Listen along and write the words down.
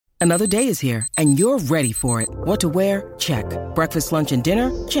Another day is here, and you're ready for it. What to wear? Check. Breakfast, lunch, and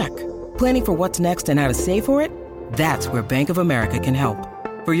dinner? Check. Planning for what's next and how to save for it? That's where Bank of America can help.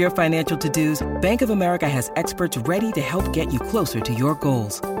 For your financial to-dos, Bank of America has experts ready to help get you closer to your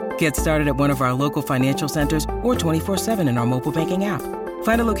goals. Get started at one of our local financial centers or 24/7 in our mobile banking app.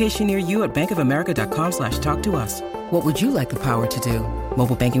 Find a location near you at bankofamerica.com/talktous. What would you like the power to do?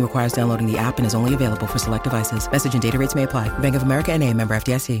 Mobile banking requires downloading the app and is only available for select devices. Message and data rates may apply. Bank of America N.A., member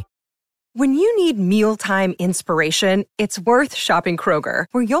FDIC. When you need mealtime inspiration, it's worth shopping Kroger,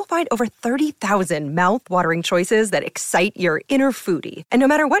 where you'll find over 30,000 mouth-watering choices that excite your inner foodie. And no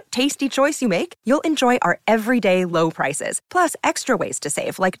matter what tasty choice you make, you'll enjoy our everyday low prices, plus extra ways to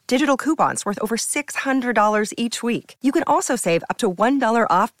save, like digital coupons worth over $600 each week. You can also save up to $1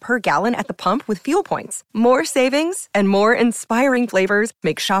 off per gallon at the pump with fuel points. More savings and more inspiring flavors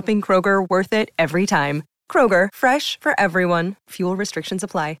make shopping Kroger worth it every time. Kroger, fresh for everyone. Fuel restrictions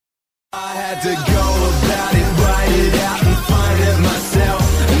apply. I had to go about it, write it out and find it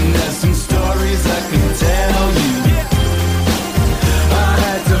myself. And there's some stories I can tell you. I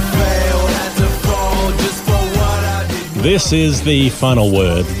had to fail, had to fall just for what I did. This is The Final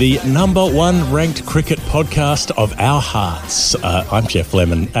Word, the number one ranked cricket podcast of our hearts. I'm Jeff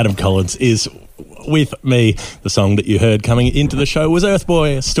Lemon. Adam Collins is with me. The song that you heard coming into the show was Earth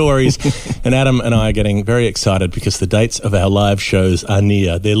Boy Stories. And Adam and I are getting very excited because the dates of our live shows are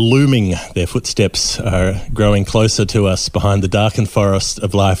near. They're looming. Their footsteps are growing closer to us behind the darkened forest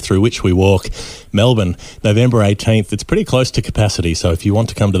of life through which we walk. Melbourne, November 18th. It's pretty close to capacity, so if you want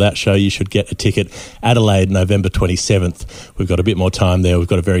to come to that show, you should get a ticket. Adelaide, November 27th. We've got a bit more time there. We've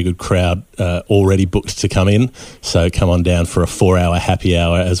got a very good crowd already booked to come in, so come on down for a 4-hour happy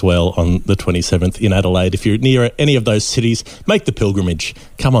hour as well on the 27th in Adelaide. If you're near any of those cities, make the pilgrimage.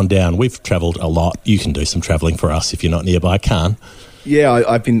 Come on down. We've travelled a lot. You can do some travelling for us if you're not nearby. Can't. Yeah,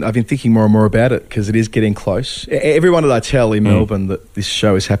 I've been thinking more and more about it because it is getting close. Everyone that I tell in Melbourne that this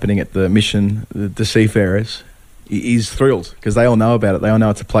show is happening at the Mission, the Seafarers, is thrilled because they all know about it. They all know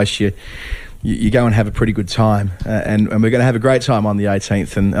it's a place you go and have a pretty good time. And we're going to have a great time on the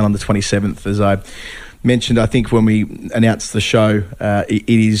 18th and on the 27th. As I mentioned, I think when we announced the show, it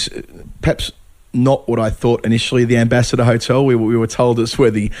is perhaps not what I thought initially, the Ambassador Hotel. We were told it's where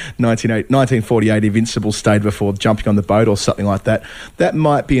the 1948 Invincible stayed before jumping on the boat or something like that. That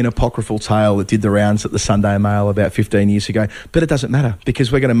might be an apocryphal tale that did the rounds at the Sunday Mail about 15 years ago, but it doesn't matter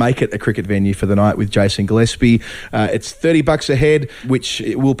because we're going to make it a cricket venue for the night with Jason Gillespie. It's $30 a head, which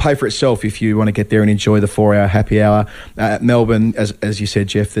will pay for itself if you want to get there and enjoy the 4-hour happy hour. Melbourne, as you said,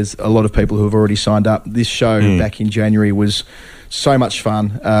 Jeff, there's a lot of people who have already signed up. This show back in January was so much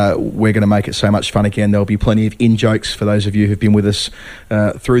fun. We're going to make it so much fun again. There'll be plenty of in-jokes for those of you who've been with us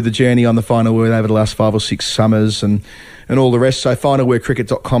through the journey on The Final Word over the last 5 or 6 summers and all the rest. So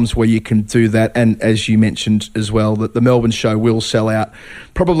finalwordcricket.com is where you can do that. And as you mentioned as well, that the Melbourne show will sell out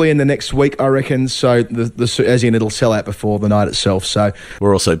probably in the next week, I reckon. So as in it'll sell out before the night itself. So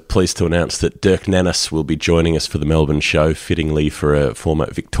we're also pleased to announce that Dirk Nannes will be joining us for the Melbourne show, fittingly for a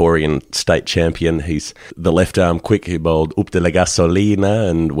former Victorian state champion. He's the left arm quick who bowled Up de la Gasolina,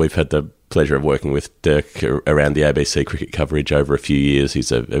 and we've had the pleasure of working with Dirk around the ABC cricket coverage over a few years.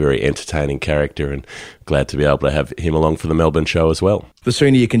 He's a very entertaining character and glad to be able to have him along for the Melbourne show as well. The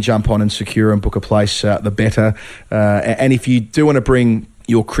sooner you can jump on and secure and book a place, the better. And if you do want to bring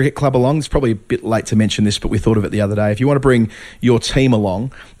your cricket club along, it's probably a bit late to mention this, but we thought of it the other day. If you want to bring your team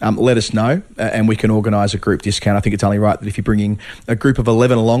along, let us know and we can organise a group discount. I think it's only right that if you're bringing a group of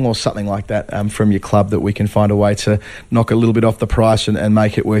 11 along or something like that from your club, that we can find a way to knock a little bit off the price and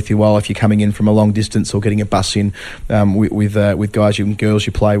make it worth your while if you're coming in from a long distance or getting a bus in with guys and girls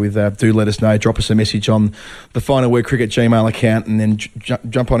you play with. Do let us know. Drop us a message on the Final Word Cricket Gmail account and then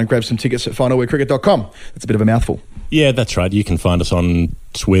jump on and grab some tickets at finalwordcricket.com. That's a bit of a mouthful. Yeah, that's right. You can find us on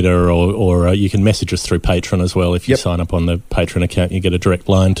Twitter or you can message us through Patreon as well. If you sign up on the Patreon account, you get a direct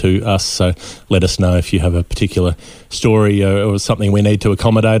line to us. So let us know if you have a particular story or something we need to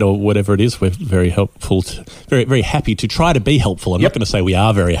accommodate or whatever it is. We're very helpful, very, very happy to try to be helpful. I'm not going to say we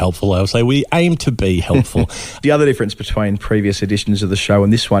are very helpful. I'll say we aim to be helpful. The other difference between previous editions of the show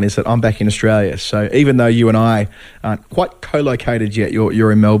and this one is that I'm back in Australia. So even though you and I aren't quite co-located yet,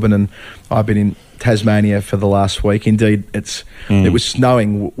 you're in Melbourne and I've been in Tasmania for the last week. Indeed, it was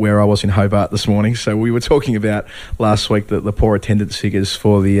snowing where I was in Hobart this morning. So we were talking about last week the poor attendance figures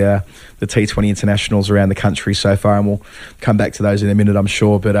for the T20 internationals around the country so far, and we'll come back to those in a minute, I'm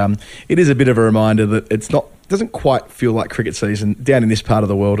sure. But it is a bit of a reminder that it's not doesn't quite feel like cricket season down in this part of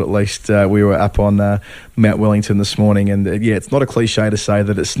the world. At least we were up on Mount Wellington this morning, and it's not a cliche to say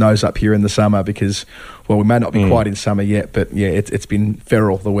that it snows up here in the summer because, well, we may not be quite in summer yet, but it's been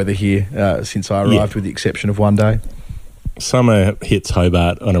feral, the weather here, since I arrived, with the exception of one day. Summer hits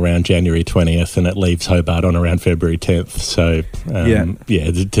Hobart on around January 20th and it leaves Hobart on around February 10th. So,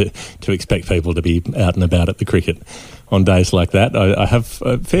 to expect people to be out and about at the cricket on days like that. I have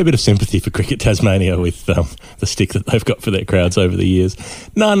a fair bit of sympathy for Cricket Tasmania with the stick that they've got for their crowds over the years.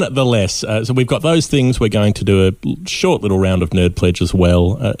 Nonetheless, so we've got those things. We're going to do a short little round of Nerd Pledge as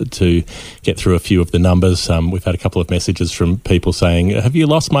well to get through a few of the numbers. We've had a couple of messages from people saying, have you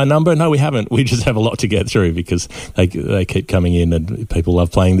lost my number? No, we haven't. We just have a lot to get through because they keep coming in and people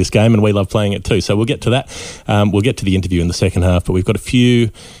love playing this game and we love playing it too. So we'll get to that. We'll get to the interview in the second half, but we've got a few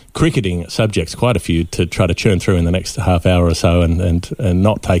cricketing subjects, quite a few, to try to churn through in the next half hour or so and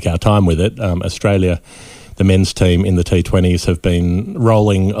not take our time with it. Australia, the men's team in the T20s, have been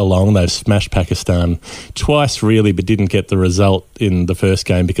rolling along. They've smashed Pakistan twice, really, but didn't get the result in the first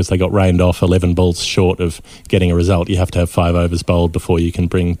game because they got rained off 11 balls short of getting a result. You have to have 5 overs bowled before you can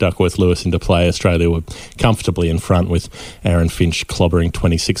bring Duckworth-Lewis into play. Australia were comfortably in front with Aaron Finch clobbering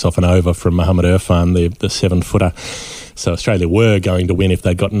 26 off an over from Mohammad Irfan, the 7-footer. So Australia were going to win if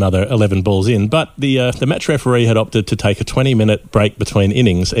they'd got another 11 balls in. But the match referee had opted to take a 20-minute break between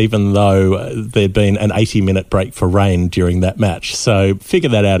innings, even though there'd been an 80-minute break for rain during that match. So figure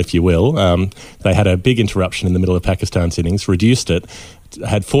that out if you will. They had a big interruption in the middle of Pakistan's innings, reduced it,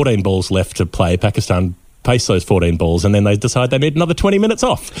 had 14 balls left to play. Pakistan paced those 14 balls, and then they decide they need another 20 minutes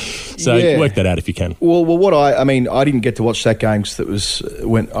off. So work that out if you can. Well, what I didn't get to watch that game because it was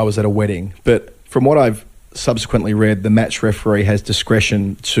when I was at a wedding. But from what I've subsequently read, the match referee has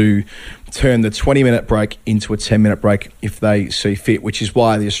discretion to turn the 20-minute break into a 10-minute break if they see fit, which is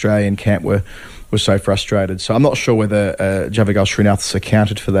why the Australian camp were so frustrated. So I'm not sure whether Javagal Srinath's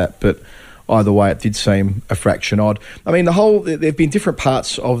accounted for that, but either way, it did seem a fraction odd. I mean, there have been different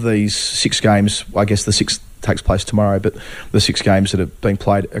parts of these 6 games. I guess the 6th takes place tomorrow, but the 6 games that have been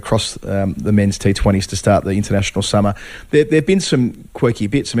played across the men's T20s to start the international summer, there have been some quirky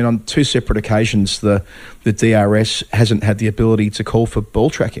bits. I mean, on 2 separate occasions, the DRS hasn't had the ability to call for ball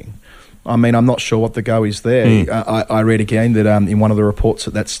tracking. I mean, I'm not sure what the go is there. I read again that in one of the reports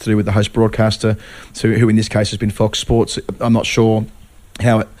that's to do with the host broadcaster, who in this case has been Fox Sports. I'm not sure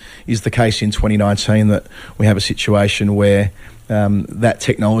how it is the case in 2019 that we have a situation where that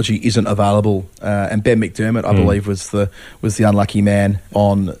technology isn't available, and Ben McDermott, I believe, was the unlucky man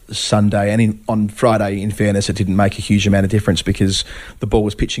on Sunday, and on Friday. In fairness, it didn't make a huge amount of difference because the ball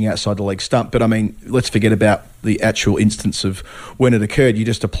was pitching outside the leg stump. But I mean, let's forget about the actual instance of when it occurred. You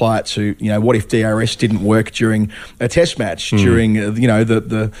just apply it to, what if DRS didn't work during a test match, during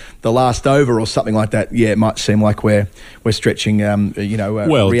the last over or something like that. Yeah, it might seem like we're stretching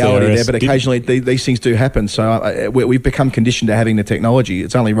reality there, but occasionally these things do happen. So we've become conditioned to having the technology.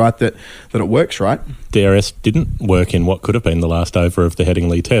 It's only right that it works, right? DRS didn't work in what could have been the last over of the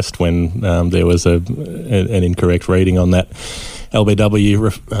Headingley Test when there was an incorrect reading on that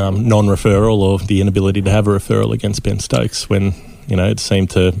LBW non-referral, or the inability to have a referral against Ben Stokes, when it seemed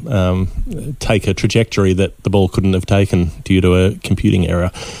to take a trajectory that the ball couldn't have taken due to a computing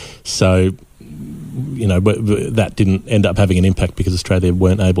error. So that didn't end up having an impact because Australia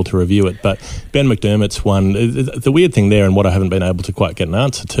weren't able to review it. But Ben McDermott's one. The weird thing there, and what I haven't been able to quite get an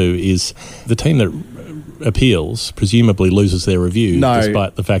answer to, is the team that appeals presumably loses their review,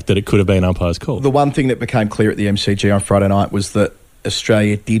 despite the fact that it could have been umpire's call. The one thing that became clear at the MCG on Friday night was that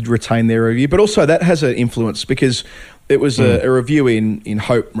Australia did retain their review, but also that has an influence because it was a review in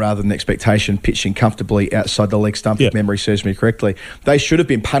hope rather than expectation, pitching comfortably outside the leg stump, if memory serves me correctly. They should have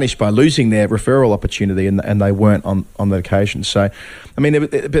been punished by losing their referral opportunity, and they weren't on that occasion. So, I mean, the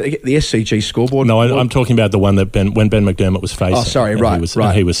SCG scoreboard... No, I'm talking about the one that when Ben McDermott was facing. Oh, sorry, right.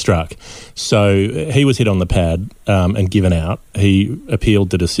 He was struck. So he was hit on the pad and given out. He appealed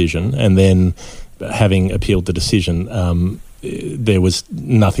the decision, and then having appealed the decision... there was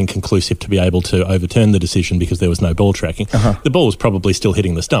nothing conclusive to be able to overturn the decision because there was no ball tracking. The ball was probably still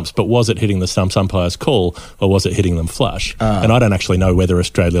hitting the stumps, but was it hitting the stumps umpire's call, or was it hitting them flush? And I don't actually know whether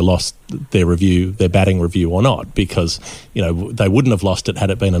Australia lost their batting review or not, because they wouldn't have lost it had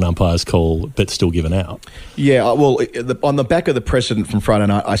it been an umpire's call but still given out. Yeah, well, on the back of the precedent from Friday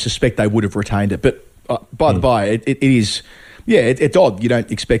night, I suspect they would have retained it. But by the by, it is... it's odd. You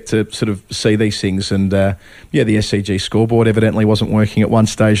don't expect to sort of see these things. And, the SCG scoreboard evidently wasn't working at one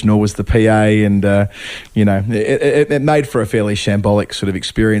stage, nor was the PA. And, it made for a fairly shambolic sort of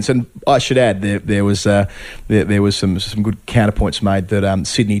experience. And I should add, there was some good counterpoints made that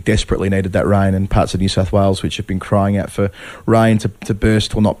Sydney desperately needed that rain, and parts of New South Wales, which have been crying out for rain to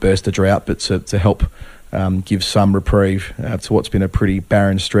burst, well, not burst a drought, but to help give some reprieve to what's been a pretty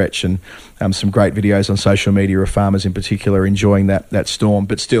barren stretch, and some great videos on social media of farmers in particular enjoying that storm.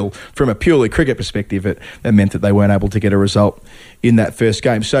 But still, from a purely cricket perspective, it meant that they weren't able to get a result in that first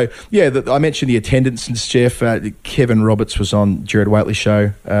game. So, I mentioned the attendance, and Jeff, Kevin Roberts was on Gerard Whateley's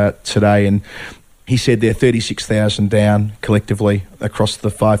show today, and he said they're 36,000 down collectively across the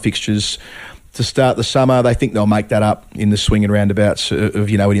 5 fixtures to start the summer. They think they'll make that up in the swing and roundabouts of,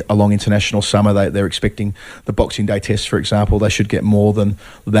 a long international summer. They're expecting the Boxing Day test, for example. They should get more than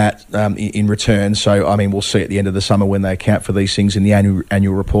that in return. So, we'll see at the end of the summer when they account for these things in the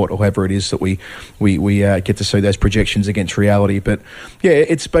annual report, or however it is that we get to see those projections against reality. But,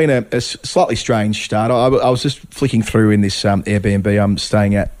 it's been a slightly strange start. I was just flicking through in this Airbnb I'm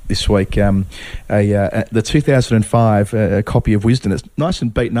staying at this week, the 2005 copy of Wisden. It's nice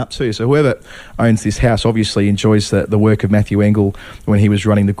and beaten up too. So whoever owns this house obviously enjoys the work of Matthew Engel when he was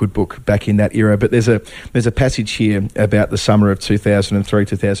running the Good Book back in that era. But there's a passage here about the summer of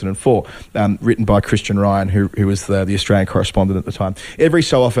 2003-2004, written by Christian Ryan, who was the Australian correspondent at the time. Every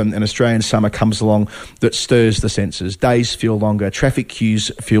so often, an Australian summer comes along that stirs the senses. Days feel longer, traffic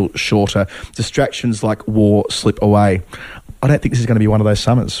queues feel shorter, distractions like war slip away. I don't think this is going to be one of those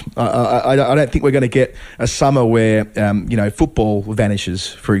summers. I don't think we're going to get a summer where, football vanishes,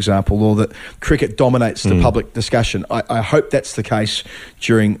 for example, or that cricket dominates the public discussion. I hope that's the case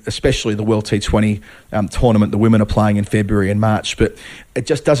during especially the World T20 tournament. The women are playing in February and March, but it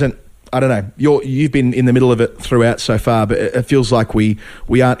just doesn't. I don't know. You've been in the middle of it throughout so far, but it feels like we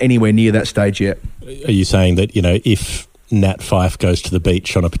aren't anywhere near that stage yet. Are you saying that, if Nat Fyfe goes to the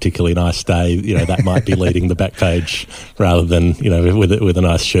beach on a particularly nice day, that might be leading the back page rather than, with a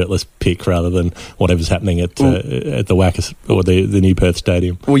nice shirtless pic rather than whatever's happening at the Wackers or the New Perth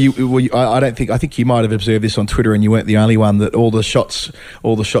Stadium? I think you might have observed this on Twitter, and you weren't the only one, that all the shots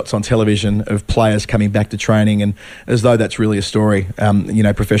on television of players coming back to training, and as though that's really a story,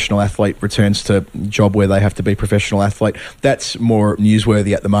 professional athlete returns to job where they have to be professional athlete. That's more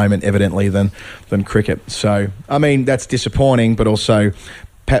newsworthy at the moment, evidently, than cricket. So, that's disappointing, but also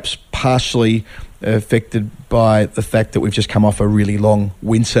perhaps partially affected by the fact that we've just come off a really long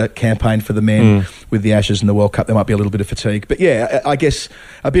winter campaign for the men with the Ashes and the World Cup. There might be a little bit of fatigue. But I guess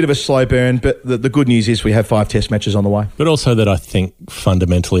a bit of a slow burn, but the good news is we have 5 test matches on the way. But also that I think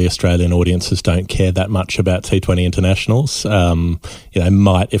fundamentally Australian audiences don't care that much about T20 internationals.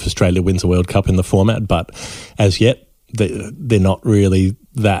 Might if Australia wins a World Cup in the format, but as yet they're not really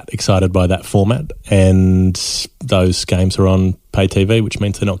that excited by that format, and those games are on pay TV, which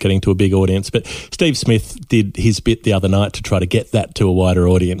means they're not getting to a big audience. But Steve Smith did his bit the other night to try to get that to a wider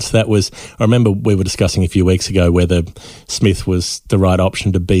audience. I remember we were discussing a few weeks ago whether Smith was the right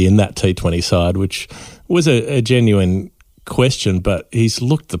option to be in that T20 side, which was a genuine question, but he's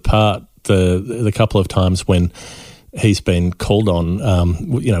looked the part the couple of times when he's been called on,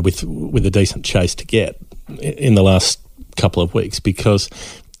 with a decent chase to get in the last couple of weeks, because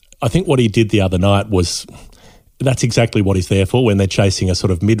I think what he did the other night that's exactly what he's there for when they're chasing a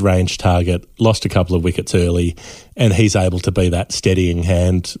sort of mid-range target, lost a couple of wickets early, and he's able to be that steadying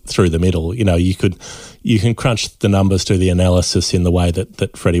hand through the middle. You can crunch the numbers to the analysis in the way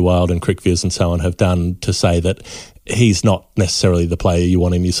that Freddie Wild and CricViz and so on have done to say that he's not necessarily the player you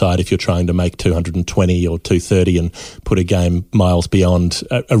want in your side if you're trying to make 220 or 230 and put a game miles beyond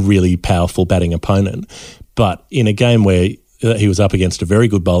a really powerful batting opponent. But in a game where he was up against a very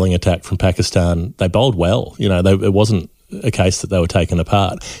good bowling attack from Pakistan, they bowled well. It wasn't a case that they were taken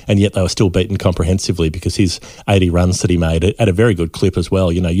apart, and yet they were still beaten comprehensively because his 80 runs that he made at a very good clip as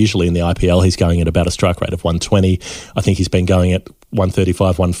well. Usually in the IPL he's going at about a strike rate of 120. I think he's been going at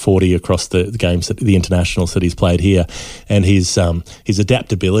 135, 140 across the games, the internationals that he's played here, and his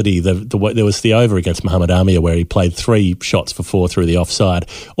adaptability. There was the over against Muhammad Amir where he played 3 shots for 4 through the offside,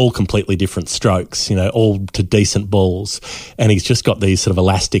 all completely different strokes, all to decent balls, and he's just got these sort of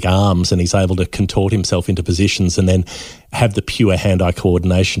elastic arms, and he's able to contort himself into positions and then have the pure hand-eye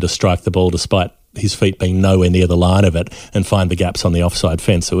coordination to strike the ball despite his feet being nowhere near the line of it and find the gaps on the offside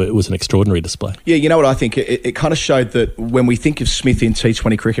fence. So it was an extraordinary display. Yeah, you know what I think? It kind of showed that when we think of Smith in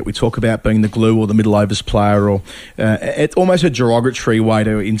T20 cricket, we talk about being the glue or the middle overs player, or it's almost a derogatory way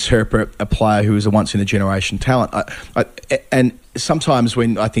to interpret a player who is a once-in-a-generation talent. And sometimes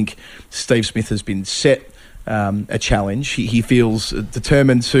when I think Steve Smith has been set a challenge. He feels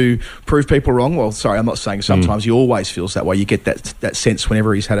determined to prove people wrong. Well, sorry, I'm not saying sometimes. He always feels that way. You get that sense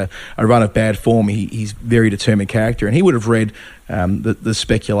whenever he's had a run of bad form. He's very determined character, and he would have read the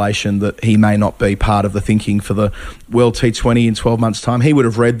speculation that he may not be part of the thinking for the World T20 in 12 months' time. He would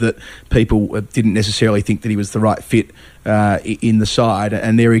have read that people didn't necessarily think that he was the right fit in the side,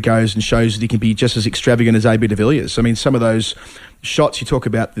 and there he goes and shows that he can be just as extravagant as AB de Villiers. I mean, some of those shots you talk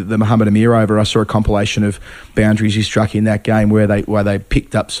about, the Mohamed Amir over, I saw a compilation of boundaries he struck in that game where they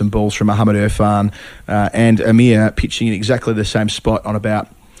picked up some balls from Mohamed Irfan and Amir pitching in exactly the same spot on about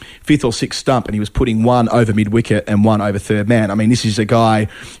fifth or sixth stump, and he was putting one over mid-wicket and one over third man. I mean, this is a guy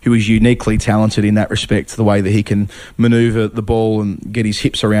who is uniquely talented in that respect, the way that he can manoeuvre the ball and get his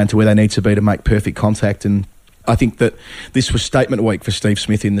hips around to where they need to be to make perfect contact. And I think that this was statement week for Steve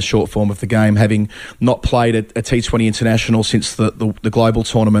Smith in the short form of the game, having not played a T20 international since the global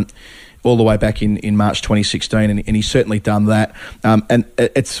tournament all the way back in March 2016, and he's certainly done that. And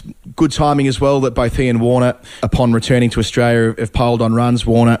it's good timing as well that both he and Warner, upon returning to Australia, have piled on runs.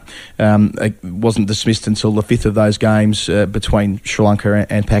 Warner wasn't dismissed until the fifth of those games between Sri Lanka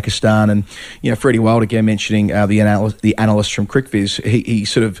and Pakistan. And, Freddie Wild, again, mentioning the analyst from CricViz, he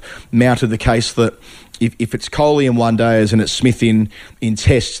sort of mounted the case that if it's Kohli in one days and it's Smith in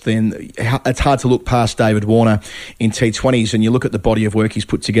tests, then it's hard to look past David Warner in T20s. And you look at the body of work he's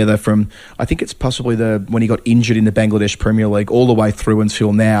put together from, I think it's possibly when he got injured in the Bangladesh Premier League all the way through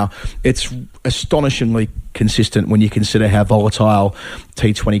until now. It's astonishingly consistent when you consider how volatile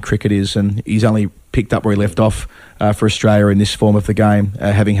T20 cricket is. And he's only picked up where he left off for Australia in this form of the game,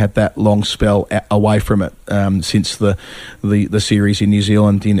 having had that long spell away from it since the series in New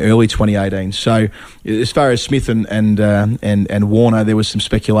Zealand in early 2018. So as far as Smith and Warner, there was some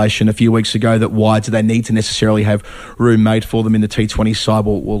speculation a few weeks ago that why do they need to necessarily have room made for them in the T20 side?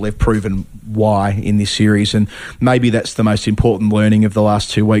 Well, they've proven why in this series, and maybe that's the most important learning of the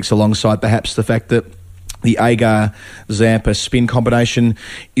last 2 weeks, alongside perhaps the fact that the Agar-Zampa spin combination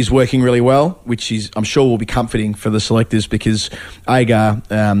is working really well, which is, I'm sure, will be comforting for the selectors, because Agar,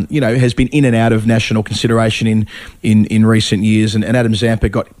 has been in and out of national consideration in recent years, and Adam Zampa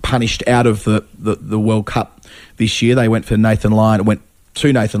got punished out of the World Cup this year. They went to Nathan Lyon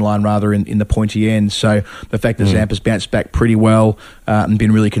in the pointy end. So the fact that Zampa's bounced back pretty well and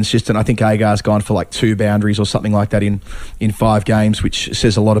been really consistent. I think Agar's gone for like 2 boundaries or something like that in 5 games, which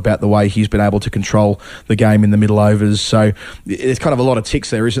says a lot about the way he's been able to control the game in the middle overs. So there's kind of a lot of ticks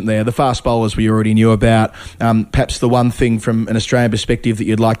there, isn't there? The fast bowlers we already knew about. Perhaps the one thing from an Australian perspective that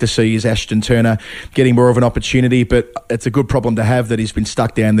you'd like to see is Ashton Turner getting more of an opportunity, but it's a good problem to have that he's been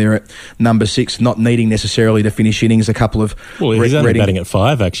stuck down there at number 6, not needing necessarily to finish innings. A couple of... Well, he's only batting at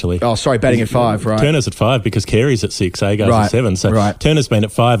 5, actually. Oh, sorry, batting at 5, right. Turner's at 5 because Carey's at 6, Agar's at 7. So Turner's been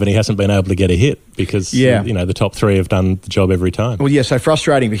at 5 and he hasn't been able to get a hit because, the top 3 have done the job every time. Well, yeah, so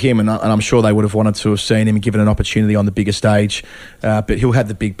frustrating for him, and I'm sure they would have wanted to have seen him and given an opportunity on the bigger stage, but he'll have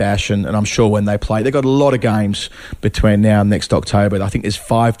the big bash, and I'm sure when they play, they've got a lot of games between now and next October. I think there's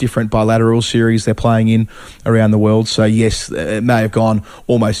 5 different bilateral series they're playing in around the world, so yes, it may have gone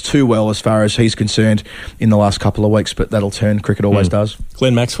almost too well as far as he's concerned in the last couple of weeks, but that'll turn. Cricket always does.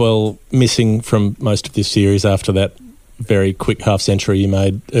 Glenn Maxwell missing from most of this series after that very quick half-century he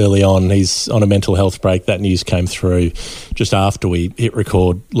made early on. He's on a mental health break. That news came through just after we hit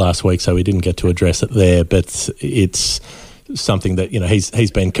record last week, so we didn't get to address it there, but it's something that,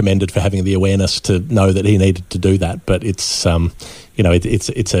 he's been commended for having the awareness to know that he needed to do that, but it's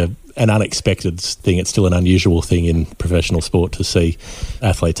it's an unexpected thing. It's still an unusual thing in professional sport to see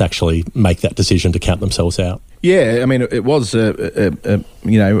athletes actually make that decision to count themselves out. Yeah, I mean, it was, it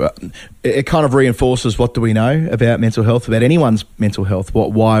kind of reinforces what do we know about mental health, about anyone's mental health.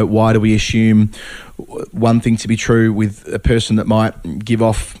 Why do we assume one thing to be true with a person that might give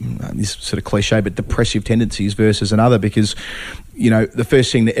off this sort of cliche but depressive tendencies versus another? Because the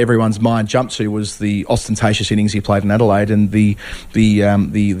first thing that everyone's mind jumped to was the ostentatious innings he played in Adelaide, and the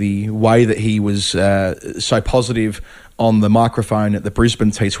way that he was so positive on the microphone at the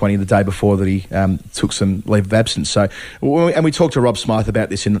Brisbane T20 the day before that he took some leave of absence. So, and we talked to Rob Smythe about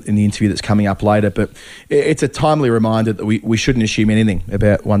this in the interview that's coming up later, but it's a timely reminder that we shouldn't assume anything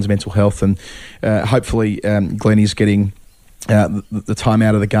about one's mental health, and hopefully Glenn is getting the time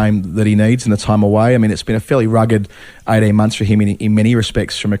out of the game that he needs and the time away. I mean, it's been a fairly rugged 18 months for him in many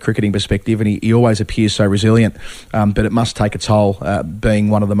respects from a cricketing perspective, and he always appears so resilient, but it must take a toll being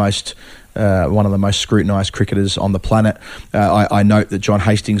one of the most one of the most scrutinised cricketers on the planet. I note that John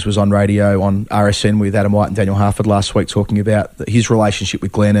Hastings was on radio on RSN with Adam White and Daniel Harford last week talking about his relationship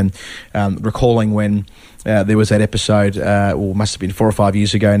with Glenn and recalling when there was that episode, must have been 4 or 5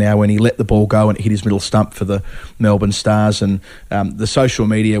 years ago now, when he let the ball go and it hit his middle stump for the Melbourne Stars. And the social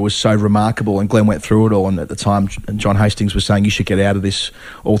media was so remarkable, and Glenn went through it all. And at the time, John Hastings was saying, you should get out of this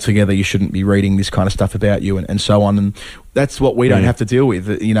altogether. You shouldn't be reading this kind of stuff about you, and so on. And that's what we don't have to deal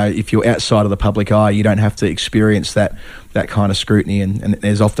with. You know, if you're outside of the public eye, you don't have to experience that kind of scrutiny, and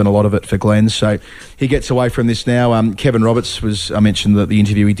there's often a lot of it for Glenn. So he gets away from this now. Kevin Roberts I mentioned the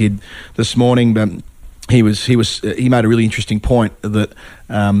interview he did this morning, but he made a really interesting point that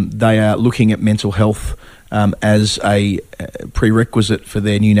they are looking at mental health as a prerequisite for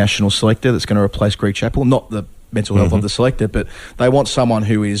their new national selector that's going to replace Greg Chappell. Not the mental health of the selector, but they want someone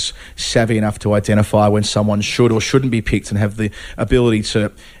who is savvy enough to identify when someone should or shouldn't be picked, and have the ability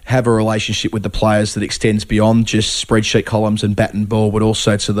to have a relationship with the players that extends beyond just spreadsheet columns and bat and ball, but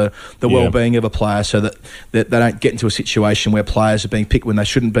also to the well-being of a player, so that they don't get into a situation where players are being picked when they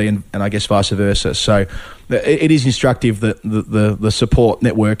shouldn't be, and I guess vice versa. So it is instructive that the support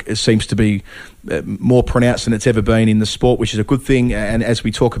network seems to be more pronounced than it's ever been in the sport, which is a good thing. And as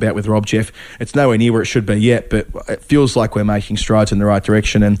we talk about with Rob, Jeff, it's nowhere near where it should be yet, but it feels like we're making strides in the right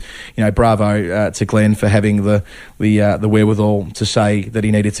direction. And bravo to Glenn for having the wherewithal to say that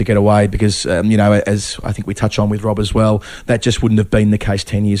he needed to get away, because as I think we touch on with Rob as well, that just wouldn't have been the case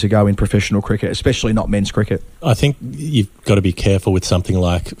 10 years ago in professional cricket, especially not men's cricket. I think you've got to be careful with something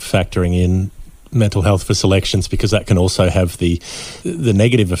like factoring in mental health for selections, because that can also have the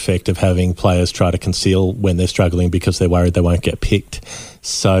negative effect of having players try to conceal when they're struggling because they're worried they won't get picked.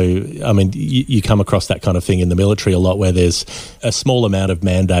 So, I mean, you come across that kind of thing in the military a lot, where there's a small amount of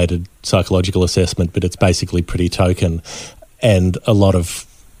mandated psychological assessment, but it's basically pretty token, and a lot of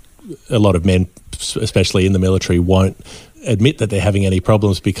men, especially in the military, won't admit that they're having any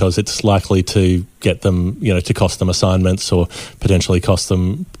problems because it's likely to get them, to cost them assignments or potentially cost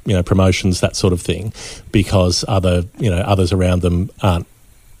them, promotions, that sort of thing, because others around them aren't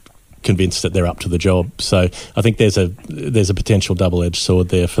convinced that they're up to the job. So I think there's a potential double-edged sword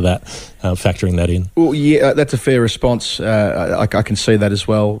there for that, factoring that in. Well, yeah, that's a fair response. I can see that as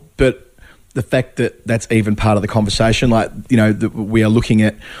well. But the fact that that's even part of the conversation, we are looking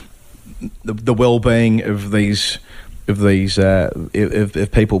at the well-being of these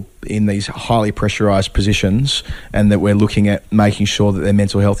people in these highly pressurised positions, and that we're looking at making sure that their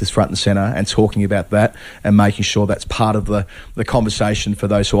mental health is front and centre, and talking about that and making sure that's part of the conversation for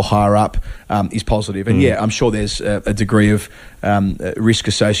those who are higher up is positive. And I'm sure there's a degree of risk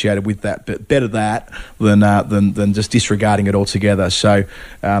associated with that, but better that than just disregarding it altogether. So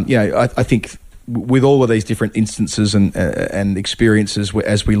I think with all of these different instances and experiences,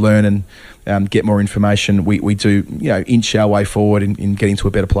 as we learn and get more information, we do inch our way forward in getting to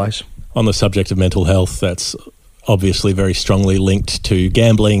a better place. On the subject of mental health, that's obviously very strongly linked to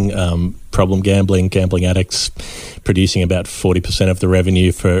gambling, problem gambling addicts producing about 40% of the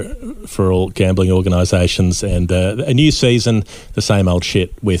revenue for all gambling organisations, and a new season, the same old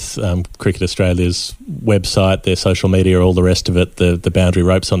shit with Cricket Australia's website, their social media, all the rest of it, the boundary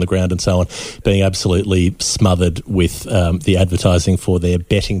ropes on the ground and so on, being absolutely smothered with the advertising for their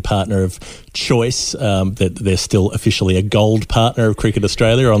betting partner of choice, that they're still officially a gold partner of Cricket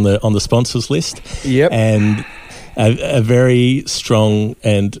Australia on the sponsors list. Yep. And a very strong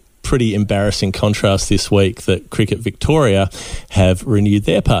and pretty embarrassing contrast this week that Cricket Victoria have renewed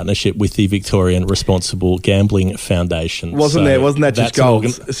their partnership with the Victorian Responsible Gambling Foundation. Wasn't that just gold?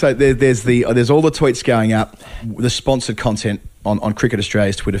 So there's all the tweets going up, the sponsored content on Cricket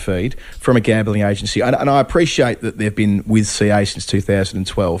Australia's Twitter feed from a gambling agency. And I appreciate that they've been with CA since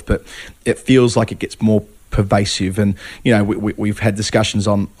 2012, but it feels like it gets more pervasive, and we've had discussions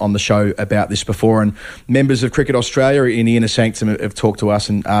on the show about this before, and members of Cricket Australia in the inner sanctum have talked to us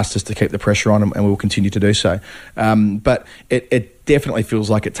and asked us to keep the pressure on, and we will continue to do so. But it definitely feels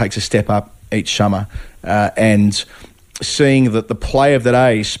like it takes a step up each summer, and seeing that the play of the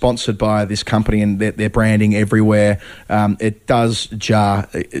day is sponsored by this company and their branding everywhere, it does jar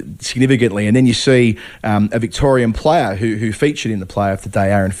significantly. And then you see a Victorian player who featured in the play of the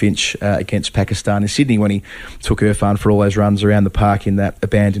day, Aaron Finch, against Pakistan in Sydney, when he took Irfan for all those runs around the park in that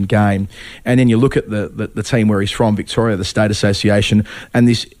abandoned game. And then you look at the team where he's from, Victoria, the State Association, and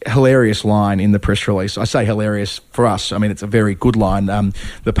this hilarious line in the press release. I say hilarious for us. I mean, it's a very good line.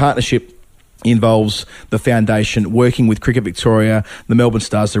 The partnership involves the foundation working with Cricket Victoria, the Melbourne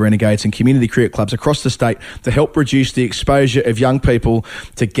Stars, the Renegades and community cricket clubs across the state to help reduce the exposure of young people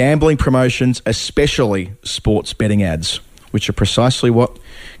to gambling promotions, especially sports betting ads, which are precisely what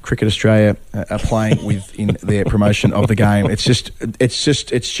Cricket Australia are playing with in their promotion of the game. It's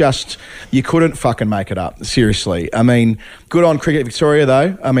just you couldn't fucking make it up. Seriously, I mean, good on Cricket Victoria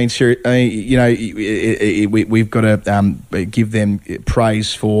though. I mean, we've got to give them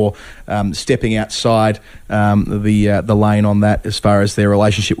praise for stepping outside the lane on that as far as their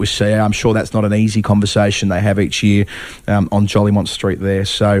relationship with CA. I'm sure that's not an easy conversation they have each year on Jollymont Street there.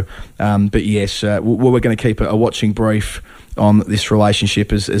 So, but yes, we're going to keep a watching brief on this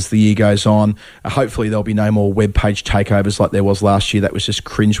relationship as the year goes on. Hopefully there'll be no more webpage takeovers like there was last year. That was just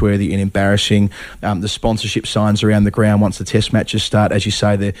cringeworthy and embarrassing. The sponsorship signs around the ground once the test matches start, as you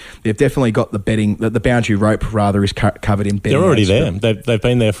say, they've definitely got the betting, the boundary rope rather is covered in betting. They're already there. They've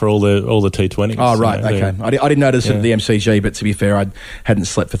been there for all the T20s. Oh, right, okay. I didn't notice it at the MCG, but to be fair, I hadn't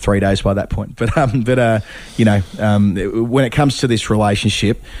slept for 3 days by that point. But when it comes to this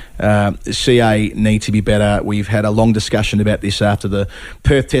relationship, CA need to be better. We've had a long discussion about this after the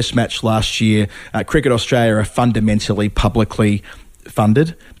Perth Test match last year. Cricket Australia are fundamentally publicly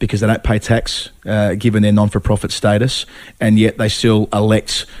funded because they don't pay tax given their non-for-profit status, and yet they still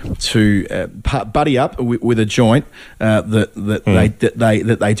elect to buddy up with a joint that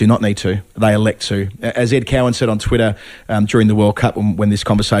they do not need to. They elect to. As Ed Cowan said on Twitter during the World Cup when this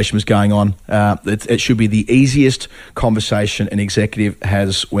conversation was going on, it should be the easiest conversation an executive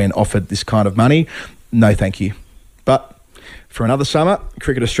has when offered this kind of money. No, thank you. But for another summer,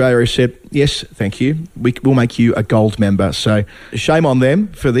 Cricket Australia said, yes, thank you. We'll make you a gold member. So shame on them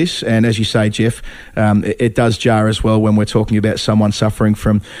for this. And as you say, Jeff, it does jar as well when we're talking about someone suffering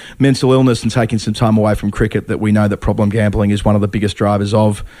from mental illness and taking some time away from cricket, that we know that problem gambling is one of the biggest drivers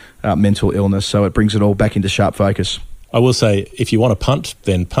of mental illness. So it brings it all back into sharp focus. I will say, if you want to punt,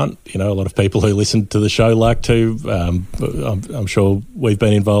 then punt. You know, a lot of people who listen to the show like to. I'm sure we've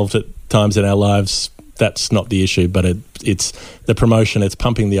been involved at times in our lives. That's not the issue, but it's the promotion. It's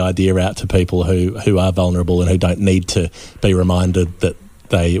pumping the idea out to people who are vulnerable and who don't need to be reminded that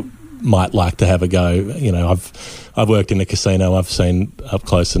they might like to have a go. You know, I've worked in a casino. I've seen up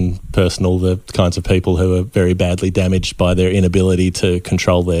close and personal the kinds of people who are very badly damaged by their inability to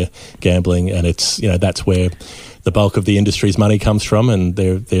control their gambling, and it's, you know, that's where the bulk of the industry's money comes from, and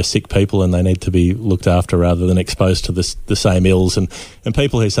they're sick people and they need to be looked after rather than exposed to the same ills. And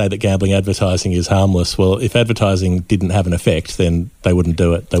people who say that gambling advertising is harmless, well, if advertising didn't have an effect, then they wouldn't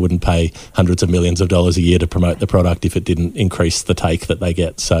do it. They wouldn't pay hundreds of millions of dollars a year to promote the product if it didn't increase the take that they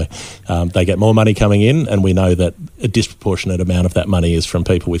get. So they get more money coming in, and we know that a disproportionate amount of that money is from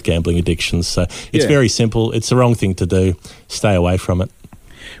people with gambling addictions. So it's very simple. It's the wrong thing to do. Stay away from it.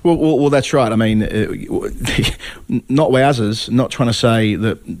 Well, that's right. I mean, not wowzers, not trying to say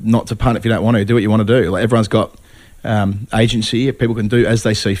that not to punt if you don't want to. Do what you want to do. Like, everyone's got agency. People can do as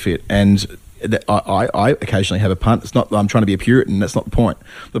they see fit. And I occasionally have a punt. It's not that I'm trying to be a Puritan. That's not the point.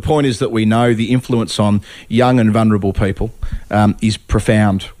 The point is that we know the influence on young and vulnerable people is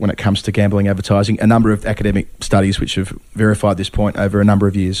profound when it comes to gambling advertising. A number of academic studies which have verified this point over a number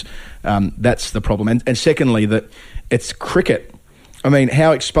of years. That's the problem. And secondly, that it's cricket. I mean,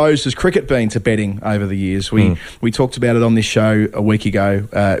 how exposed has cricket been to betting over the years? We talked about it on this show a week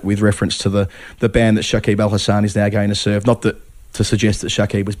ago with reference to the ban that Shakib Al Hassan is now going to serve. Not that to suggest that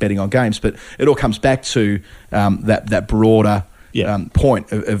Shakib was betting on games, but it all comes back to that broader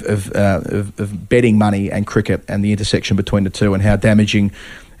point of betting money and cricket and the intersection between the two, and how damaging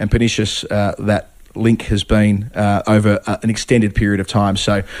and pernicious that link has been over an extended period of time.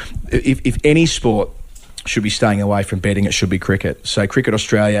 So if any sport should be staying away from betting, it should be cricket. So Cricket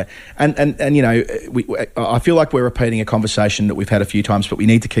Australia, and you know, I feel like we're repeating a conversation that we've had a few times, but we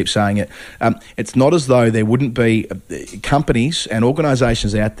need to keep saying it. It's not as though there wouldn't be companies and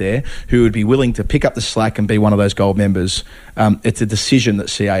organisations out there who would be willing to pick up the slack and be one of those gold members. It's a decision that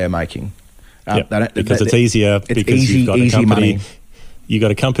CA are making. Because it's easier. It's because easy, you've got easy a company, money. You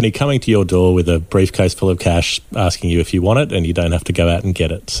got a company coming to your door with a briefcase full of cash, asking you if you want it, and you don't have to go out and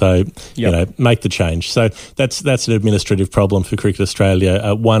get it. So, you know, make the change. So that's an administrative problem for Cricket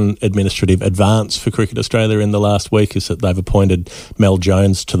Australia. One administrative advance for Cricket Australia in the last week is that they've appointed Mel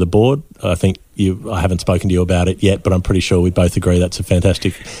Jones to the board. I think I haven't spoken to you about it yet, but I'm pretty sure we both agree that's a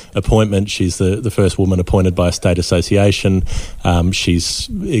fantastic appointment. She's the first woman appointed by a state association. She's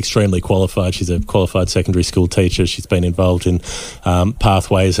extremely qualified. She's a qualified secondary school teacher. She's been involved in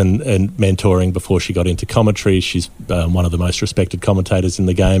pathways and mentoring before she got into commentary. She's one of the most respected commentators in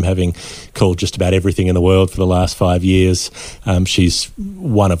the game, having called just about everything in the world for the last 5 years. She's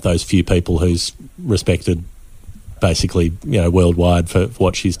one of those few people who's respected basically, you know, worldwide for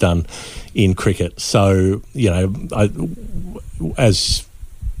what she's done in cricket. So, you know, as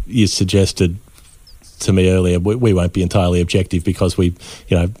you suggested, to me earlier, we won't be entirely objective because we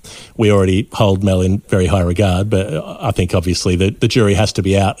already hold Mel in very high regard. But I think obviously the jury has to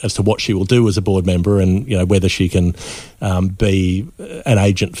be out as to what she will do as a board member, and whether she can be an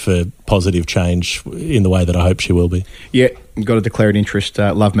agent for positive change in the way that I hope she will be. Yeah, got a declared interest.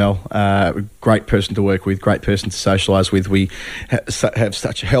 Love Mel. Great person to work with, great person to socialise with. We have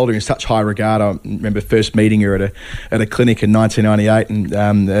held her in such high regard. I remember first meeting her at a clinic in 1998,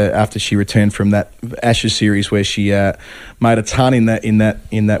 and after she returned from that Ashes series where she made a ton in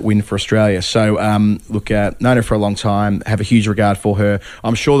that win for Australia. So known her for a long time, have a huge regard for her.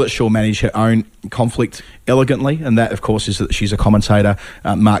 I'm sure that she'll manage her own conflict elegantly, and that of course is that she's a commentator.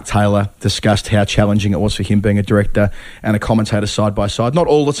 Mark Taylor discussed how challenging it was for him being a director and a commentator side by side. Not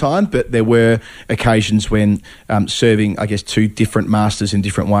all the time, but there were occasions when serving, I guess, two different masters in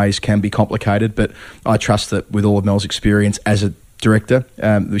different ways can be complicated. But I trust that with all of Mel's experience as a director,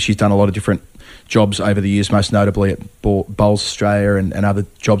 she's done a lot of different jobs over the years, most notably at Bowls Australia and other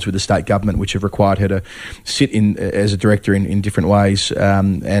jobs with the state government, which have required her to sit in as a director in different ways,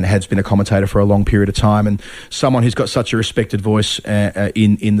 and has been a commentator for a long period of time. And someone who's got such a respected voice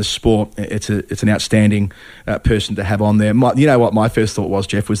in the sport, it's an outstanding person to have on there. What my first thought was,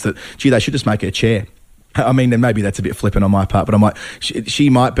 Jeff, was that, gee, they should just make her chair. I mean, and maybe that's a bit flippant on my part, but I'm like, she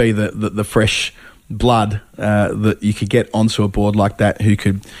might be the fresh blood that you could get onto a board like that who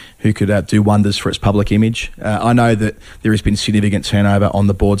could do wonders for its public image. I know that there has been significant turnover on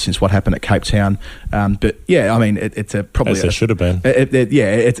the board since what happened at Cape Town, but yeah, I mean it's probably as there should have been.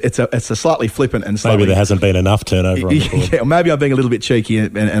 It's a slightly flippant and slightly, maybe there hasn't been enough turnover on the board. Yeah, maybe I'm being a little bit cheeky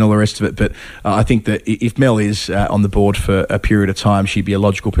and all the rest of it, but I think that if Mel is on the board for a period of time, she'd be a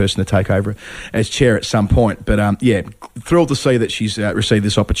logical person to take over as chair at some point. But thrilled to see that she's received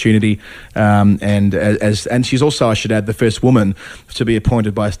this opportunity, and she's also, I should add, the first woman to be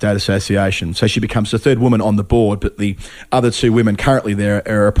appointed by a state association. So she becomes the third woman on the board, but the other two women currently there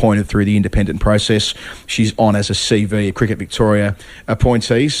are appointed through the independent process. She's on as a CV, a Cricket Victoria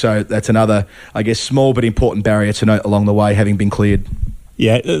appointee. So that's another, I guess, small but important barrier to note along the way, having been cleared.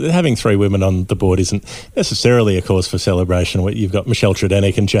 Yeah, having three women on the board isn't necessarily a cause for celebration. You've got Michelle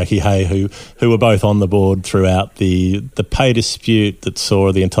Tredenick and Jackie Hay, who were both on the board throughout the pay dispute that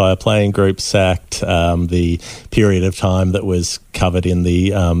saw the entire playing group sacked, the period of time that was covered in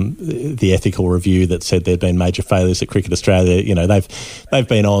the ethical review that said there'd been major failures at Cricket Australia.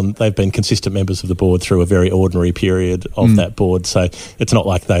 They've been consistent members of the board through a very ordinary period of that board. So it's not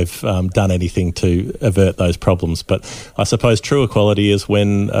like they've done anything to avert those problems. But I suppose true equality is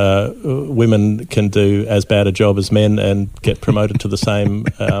when women can do as bad a job as men and get promoted to the same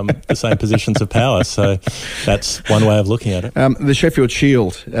positions of power. So that's one way of looking at it. The Sheffield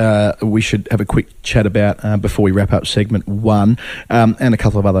Shield, we should have a quick chat about before we wrap up segment one, and a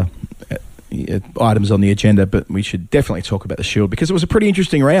couple of other items on the agenda, but we should definitely talk about the Shield because it was a pretty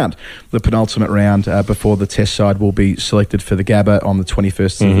interesting round, the penultimate round before the Test side will be selected for the Gabba on the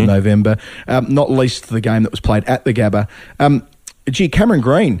 21st of November, not least the game that was played at the Gabba. Cameron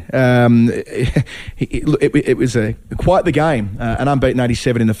Green, it was quite the game. An unbeaten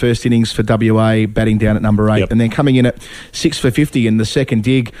 87 in the first innings for WA, batting down at number 8, and then coming in at 6 for 50 in the second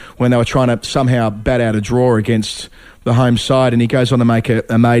dig when they were trying to somehow bat out a draw against the home side, and he goes on to make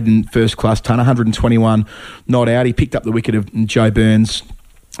a maiden first-class ton, 121 not out. He picked up the wicket of Joe Burns.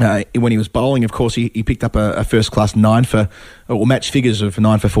 When he was bowling, of course, he picked up a first-class match figures of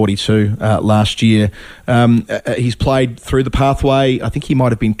 9 for 42 last year. He's played through the pathway. I think he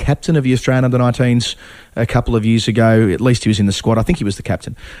might have been captain of the Australian under-19s a couple of years ago. At least he was in the squad. I think he was the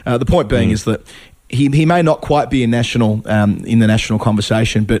captain. The point being is that he may not quite be in the national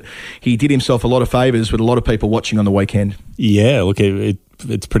conversation, but he did himself a lot of favours with a lot of people watching on the weekend. Yeah, look,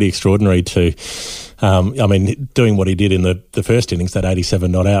 it's pretty extraordinary to... doing what he did in the first innings, that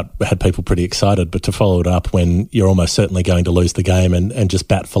 87 not out, had people pretty excited, but to follow it up when you're almost certainly going to lose the game and just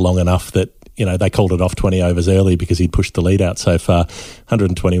bat for long enough that, they called it off 20 overs early because he'd pushed the lead out so far,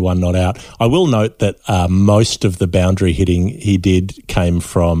 121 not out. I will note that most of the boundary hitting he did came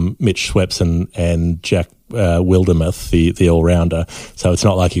from Mitch Swepson and Jack Wildermuth, the all-rounder. So it's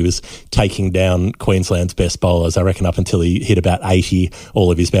not like he was taking down Queensland's best bowlers. I reckon up until he hit about 80,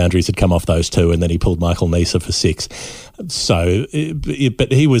 all of his boundaries had come off those two, and then he pulled Michael Neser for 6. So,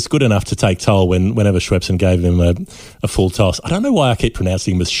 but he was good enough to take toll whenever Swepson gave him a full toss. I don't know why I keep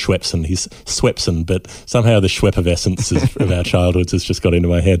pronouncing him as Schwepson. He's Swepson, but somehow the Schweppervescence of our childhoods has just got into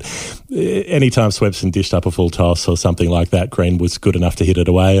my head. Anytime Swepson dished up a full toss or something like that, Green was good enough to hit it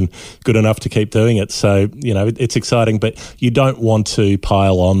away and good enough to keep doing it. So, it's exciting, but you don't want to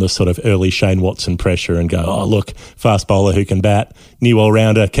pile on the sort of early Shane Watson pressure and go, oh, look, fast bowler who can bat, new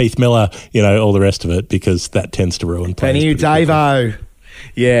all-rounder, Keith Miller, all the rest of it, because that tends to ruin players. And you, Davo.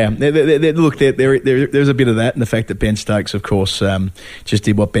 Yeah, look, there's a bit of that, and the fact that Ben Stokes, of course, just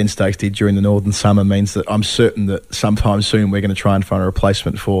did what Ben Stokes did during the Northern Summer means that I'm certain that sometime soon we're going to try and find a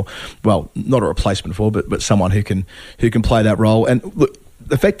replacement for, well, not a replacement for, but someone who can play that role. And look,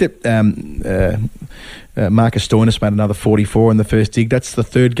 the fact that Marcus Stoinis made another 44 in the first dig, that's the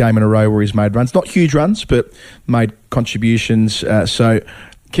third game in a row where he's made runs. Not huge runs, but made contributions. So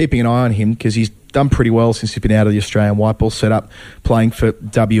keeping an eye on him, because he's done pretty well since he's been out of the Australian white ball setup, playing for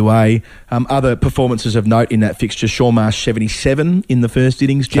WA. Other performances of note in that fixture: Shaun Marsh 77 in the first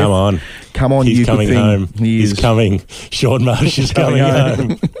innings. Jeff, come on, he's you coming good thing. home. He's coming. Shaun Marsh is coming home.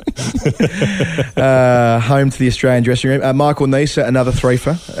 Home to the Australian dressing room. Michael Neser, another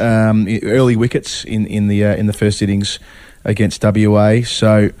threefer, early wickets in the first innings against WA,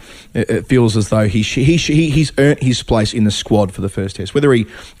 so it feels as though he's earned his place in the squad for the first test. Whether he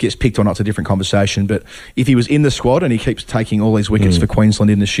gets picked or not is a different conversation, but if he was in the squad and he keeps taking all these wickets for Queensland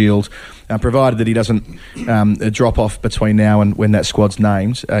in the Shield, provided that he doesn't drop off between now and when that squad's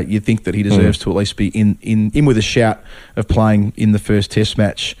named, you'd think that he deserves to at least be in with a shout of playing in the first test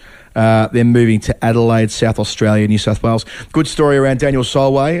match. Then moving to Adelaide, South Australia, New South Wales. Good story around Daniel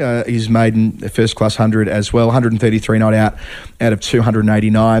Solway. He's maiden first-class 100 as well. 133 not out of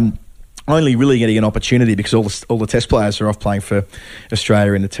 289. Only really getting an opportunity because all the test players are off playing for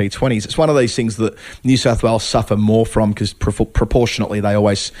Australia in the T20s. It's one of these things that New South Wales suffer more from because proportionately they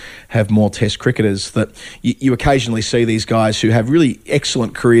always have more test cricketers, that you occasionally see these guys who have really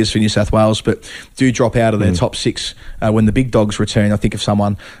excellent careers for New South Wales but do drop out of their top six when the big dogs return. I think of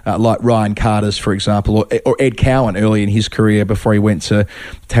someone like Ryan Carter's, for example, or Ed Cowan early in his career before he went to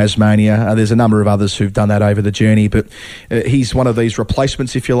Tasmania. There's a number of others who've done that over the journey, but he's one of these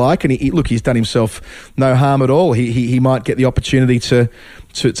replacements, if you like, and he's done himself no harm at all. He might get the opportunity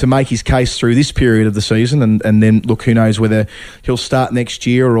to make his case through this period of the season, and then look, who knows whether he'll start next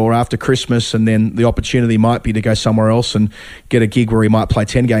year or after Christmas, and then the opportunity might be to go somewhere else and get a gig where he might play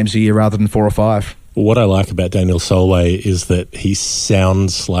 10 games a year rather than 4 or 5. What I like about Daniel Solway is that he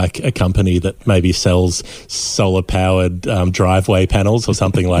sounds like a company that maybe sells solar-powered driveway panels or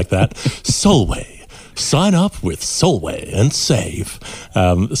something like that. Solway. Sign up with Solway and save.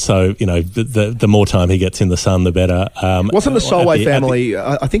 So, the more time he gets in the sun, the better. Wasn't the Solway family,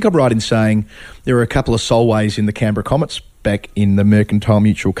 I think I'm right in saying there were a couple of Solways in the Canberra Comets back in the Mercantile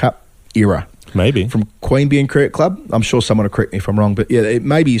Mutual Cup era. Maybe. From Queanbeyan Cricket Club. I'm sure someone will correct me if I'm wrong, but yeah,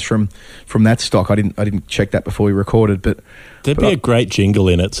 maybe he's from that stock. I didn't check that before we recorded, but there'd be a great jingle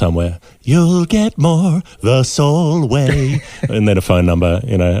in it somewhere. You'll get more the Solway, and then a phone number.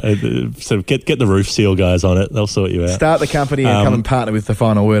 So get the Roof Seal guys on it. They'll sort you out. Start the company and come and partner with the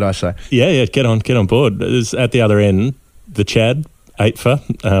Final Word, I say. Yeah, get on board. There's, at the other end, the Chad 8 for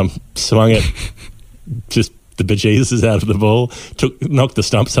swung it just. The bejesus out of the ball, knocked the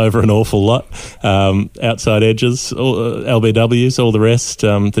stumps over an awful lot, outside edges, LBWs, all the rest.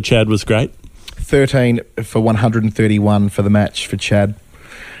 The Chad was great. 13 for 131 for the match for Chad.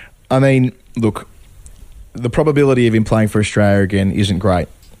 I mean, look, the probability of him playing for Australia again isn't great.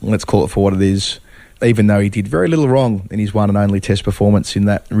 Let's call it for what it is, even though he did very little wrong in his one and only test performance in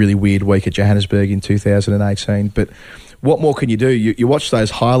that really weird week at Johannesburg in 2018. But what more can you do? You watch those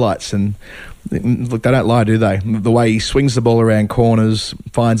highlights and look, they don't lie, do they? The way he swings the ball around corners,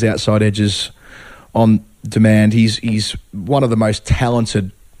 finds outside edges on demand. He's one of the most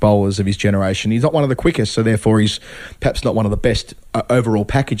talented bowlers of his generation. He's not one of the quickest, so therefore he's perhaps not one of the best overall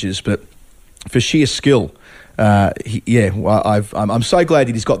packages, but for sheer skill, I'm so glad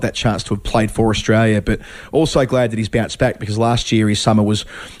that he's got that chance to have played for Australia, but also glad that he's bounced back, because last year his summer was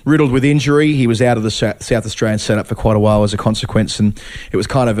riddled with injury. He was out of the South Australian setup for quite a while as a consequence, and it was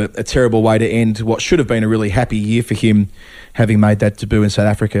kind of a terrible way to end what should have been a really happy year for him, having made that debut in South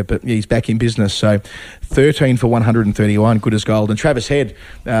Africa. But yeah, he's back in business. So 13 for 131, good as gold. And Travis Head,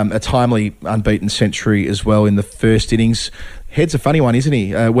 a timely unbeaten century as well in the first innings. Head's a funny one, isn't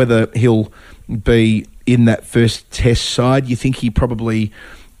he? Whether he'll be in that first test side, you think he probably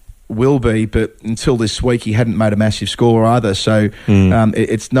will be, but until this week he hadn't made a massive score either, so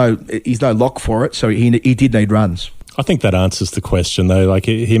he's no lock for it, so he did need runs. I think that answers the question though. Like,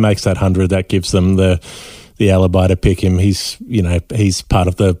 he makes that 100, that gives them the alibi to pick him. He's part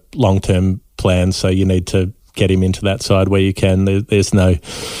of the long-term plan, so you need to get him into that side where you can. There's no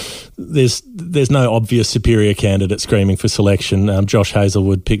there's no obvious superior candidate screaming for selection. Josh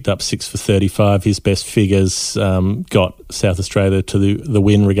Hazlewood picked up 6 for 35. His best figures got South Australia to the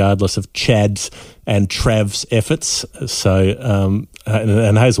win, regardless of Chad's and Trav's efforts. So,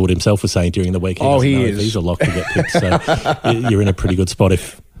 and Hazlewood himself was saying during the week, he is. He's a lock to get picked. So you're in a pretty good spot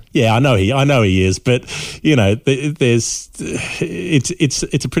if. Yeah, I know he is, but it's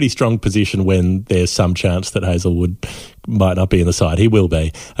a pretty strong position when there's some chance that Hazlewood might not be in the side. He will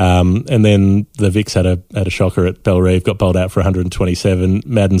be. And then the Vicks had a shocker at Bellerive, got bowled out for 127.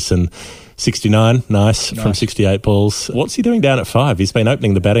 Maddinson 69, nice from 68 balls. What's he doing down at 5? He's been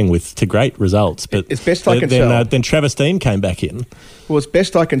opening the batting to great results, but it's best I can tell. Then Travis Dean came back in. Well, it's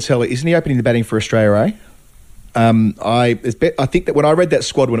best I can tell. Isn't he opening the batting for Australia? I think that when I read that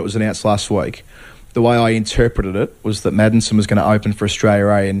squad when it was announced last week, the way I interpreted it was that Maddinson was going to open for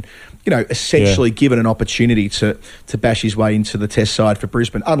Australia and, essentially given an opportunity to bash his way into the Test side for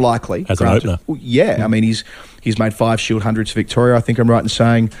Brisbane. Unlikely. As an opener. Well, yeah, I mean, he's made 5 Shield hundreds for Victoria, I think I'm right in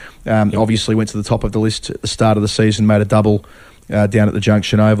saying. Obviously went to the top of the list at the start of the season, made a double down at the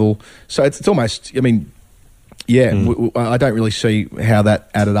Junction Oval. So it's almost, I mean... Yeah, I don't really see how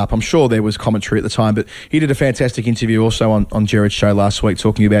that added up. I'm sure there was commentary at the time, but he did a fantastic interview also on Jared's show last week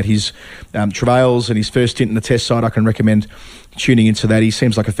talking about his travails and his first stint in the Test side. I can recommend tuning into that. He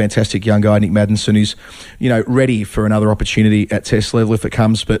seems like a fantastic young guy, Nick Maddinson, who's ready for another opportunity at Test level if it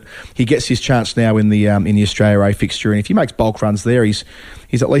comes. But he gets his chance now in the Australia A fixture, and if he makes bulk runs there, he's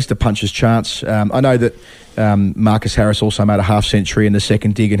at least a puncher's chance. I know that Marcus Harris also made a half century in the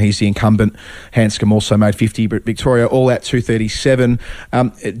second dig, and he's the incumbent. Hanscom also made 50, but Victoria all out 237.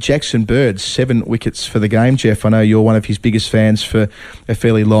 Jackson Bird, 7 wickets for the game. Jeff, I know you're one of his biggest fans for a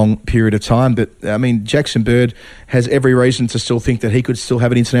fairly long period of time, but I mean, Jackson Bird has every reason to still think that he could still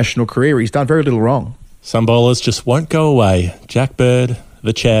have an international career. He's done very little wrong. Some bowlers just won't go away. Jack Bird,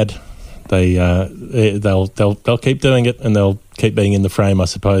 the Chad, they'll keep doing it, and they'll keep being in the frame, I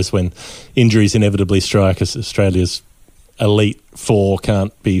suppose, when injuries inevitably strike. As Australia's elite 4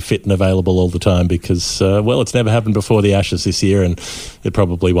 can't be fit and available all the time because, it's never happened before the Ashes this year, and it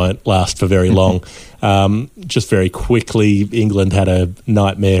probably won't last for very long. Just very quickly, England had a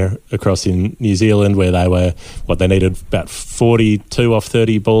nightmare across in New Zealand where they needed about 42 off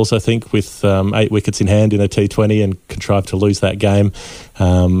 30 balls, I think, with 8 wickets in hand in a T20 and contrived to lose that game.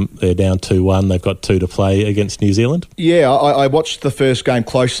 They're down 2-1. They've got 2 to play against New Zealand. Yeah, I watched the first game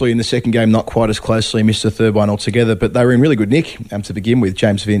closely, and the second game not quite as closely, missed the third one altogether, but they were in really good nick to begin with.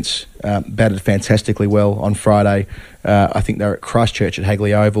 James Vince batted fantastically well on Friday. I think they're at Christchurch at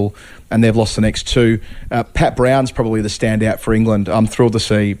Hagley Oval, and they've lost the next 2. Pat Brown's probably the standout for England. I'm thrilled to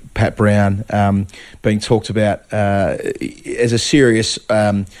see Pat Brown being talked about as a serious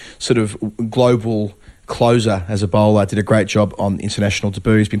sort of global closer as a bowler. Did a great job on international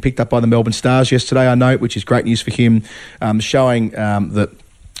debut. He's been picked up by the Melbourne Stars yesterday, I note, which is great news for him, showing that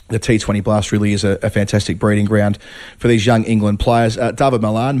the T20 Blast really is a fantastic breeding ground for these young England players. David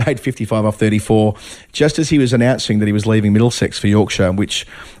Malan made 55 off 34 just as he was announcing that he was leaving Middlesex for Yorkshire, which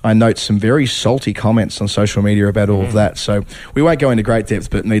I note some very salty comments on social media about all of that. So we won't go into great depth,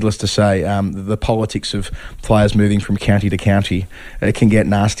 but needless to say, the politics of players moving from county to county can get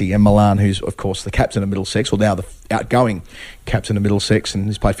nasty. And Malan, who's, of course, the captain of Middlesex, well, now the outgoing captain of Middlesex, and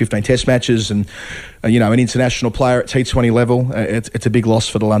he's played 15 Test matches and, an international player at T20 level. It's a big loss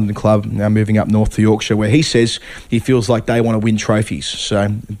for the London club, now moving up north to Yorkshire, where he says he feels like they want to win trophies. So,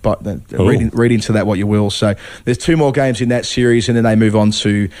 but read into that what you will. So there's 2 more games in that series, and then they move on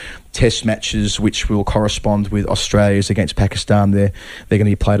to Test matches, which will correspond with Australia's against Pakistan. They're going to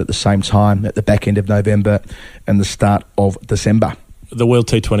be played at the same time at the back end of November and the start of December. The World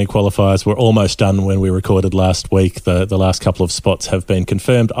T20 qualifiers were almost done when we recorded last week. The last couple of spots have been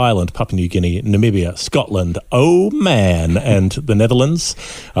confirmed. Ireland, Papua New Guinea, Namibia, Scotland, Oman, and the Netherlands.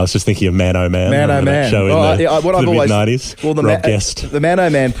 I was just thinking of Man, Oh Man. Man, Oh Man. Show in the mid-90s. Well, Rob Guest. The Man, Oh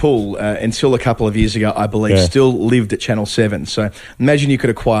Man pool, until a couple of years ago, I believe, still lived at Channel 7. So imagine you could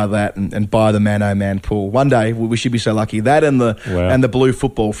acquire that and buy the Man, Oh Man pool. One day, we should be so lucky. That and the blue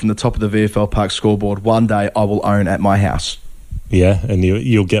football from the top of the VFL Park scoreboard, one day I will own at my house. Yeah, and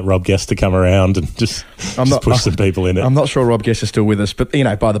you'll get Rob Guest to come around and just push some people in it. I'm not sure Rob Guest is still with us, but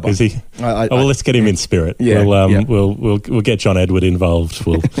by the by, is he? Well, let's get him in spirit. Yeah, we'll get John Edward involved.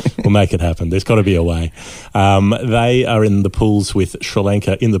 We'll make it happen. There's got to be a way. They are in the pools with Sri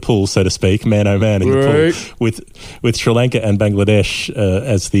Lanka in the pool, so to speak. Man, oh man, in the pool with Sri Lanka and Bangladesh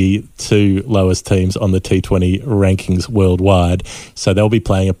as the 2 lowest teams on the T20 rankings worldwide. So they'll be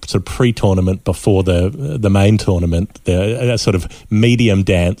playing a sort of pre-tournament before the main tournament. They're sort of of medium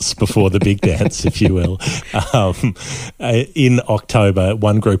dance before the big dance, if you will. In October,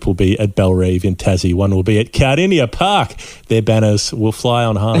 one group will be at Bellerive in Tassie, one will be at Cardinia Park. Their banners will fly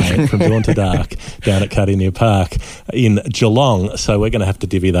on high from dawn to dark down at Cardinia Park in Geelong. So we're going to have to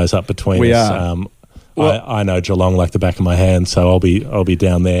divvy those up between us. I know Geelong like the back of my hand, so I'll be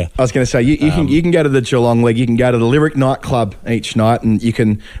down there. I was going to say you can go to the Geelong League, you can go to the Lyric nightclub each night, and you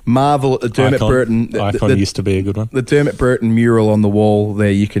can marvel at the Dermot Burton. Icon used to be a good one. The Dermot Burton mural on the wall there,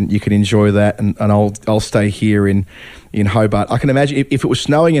 you can enjoy that, and I'll stay here in Hobart. I can imagine if it was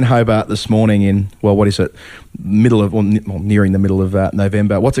snowing in Hobart this morning in, nearing the middle of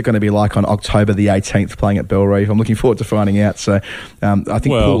November, what's it going to be like on October the 18th playing at Bellerive? I'm looking forward to finding out. So I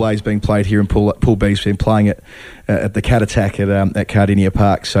think Pool A is being played here and Pool B is being playing at the Cat Attack at Cardinia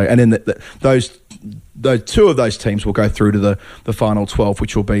Park. So, and then those two of those teams will go through to the final 12,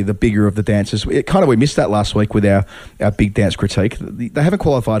 which will be the bigger of the dances. We missed that last week with our big dance critique. They haven't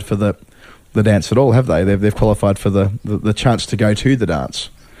qualified for the dance at all, have they? They've qualified for the chance to go to the dance.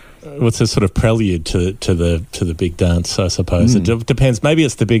 Well, it's a sort of prelude to the big dance, I suppose. It depends. Maybe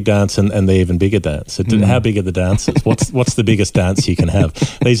it's the big dance and the even bigger dance. How big are the dances? What's the biggest dance you can have?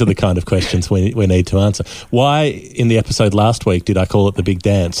 These are the kind of questions we need to answer. Why, in the episode last week, did I call it the big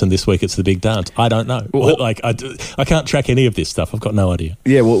dance and this week it's the big dance? I don't know. I can't track any of this stuff. I've got no idea.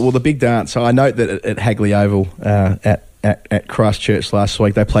 Yeah, well the big dance. So I note that at Hagley Oval at Christchurch last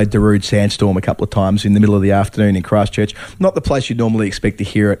week, they played Darude Sandstorm a couple of times in the middle of the afternoon in Christchurch. Not the place you'd normally expect to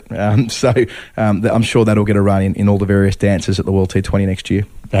hear it. I'm sure that'll get a run in all the various dances at the World T20 next year.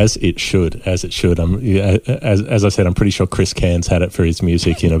 As it should. As I said, I'm pretty sure Chris Cairns had it for his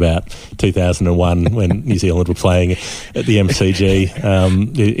music in about 2001 when New Zealand were playing at the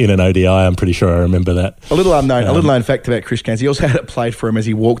MCG in an ODI. I'm pretty sure I remember that. A little unknown fact about Chris Cairns, he also had it played for him as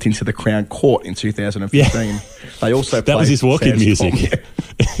he walked into the Crown Court in 2015. Yeah. They also that was his walk-in music. Yeah.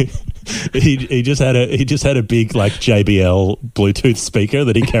 He just had a big like JBL Bluetooth speaker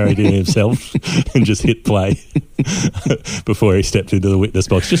that he carried in himself and just hit play before he stepped into the witness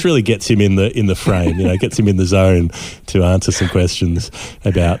box. Just really gets him in the frame, gets him in the zone to answer some questions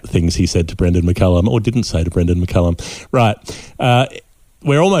about things he said to Brendan McCullum or didn't say to Brendan McCullum. Right.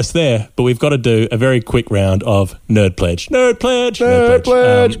 We're almost there, but we've got to do a very quick round of Nerd Pledge. Nerd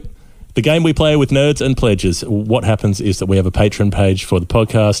Pledge. The game we play with nerds and pledges. What happens is that we have a Patreon page for the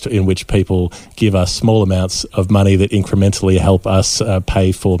podcast in which people give us small amounts of money that incrementally help us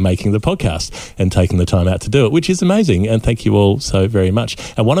pay for making the podcast and taking the time out to do it, which is amazing. And thank you all so very much.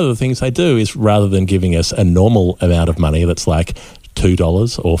 And one of the things they do is rather than giving us a normal amount of money that's like $2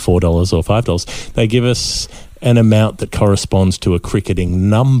 or $4 or $5, they give us an amount that corresponds to a cricketing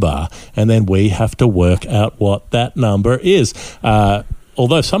number, and then we have to work out what that number is.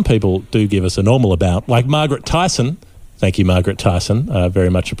 Although some people do give us a normal amount, like Margaret Tyson. Thank you, Margaret Tyson. Very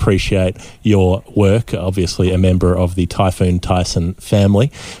much appreciate your work. Obviously a member of the Typhoon Tyson family.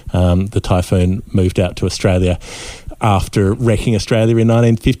 The Typhoon moved out to Australia after wrecking Australia in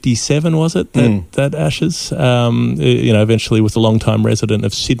 1957, was it? That Ashes. Eventually was a long-time resident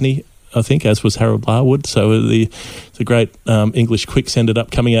of Sydney, I think, as was Harold Larwood. So the great English quicks ended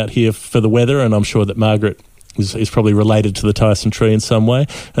up coming out here for the weather, and I'm sure that Margaret is probably related to the Tyson tree in some way.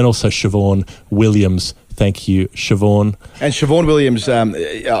 And also Siobhan Williams. Thank you, Siobhan. And Siobhan Williams,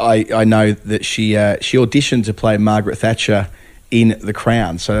 I know that she auditioned to play Margaret Thatcher in The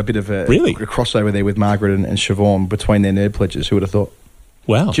Crown. So a bit of a crossover there with Margaret and Siobhan between their nerd pledges. Who would have thought?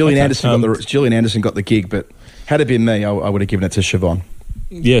 Wow. Gillian Anderson got the gig, but had it been me, I would have given it to Siobhan.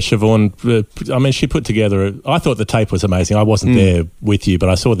 Yeah, Siobhan, she put together... I thought the tape was amazing. I wasn't there with you, but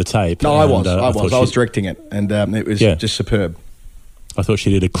I saw the tape. No, I was directing it, and it was just superb. I thought she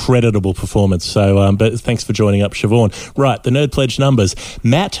did a creditable performance. So, but thanks for joining up, Siobhan. Right, the Nerd Pledge numbers.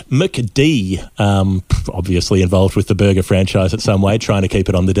 Matt McD, obviously involved with the burger franchise at some way, trying to keep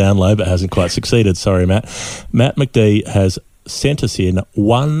it on the down low, but hasn't quite succeeded. Sorry, Matt. Matt McD has sent us in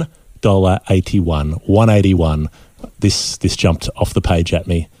 $1.81. $1.81. This jumped off the page at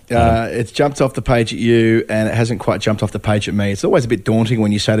me. It's jumped off the page at you, and it hasn't quite jumped off the page at me. It's always a bit daunting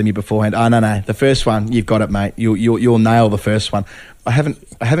when you say to me beforehand, no, the first one, you've got it, mate. You'll nail the first one. I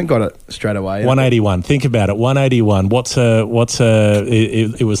haven't got it straight away. 181. Think about it. 181.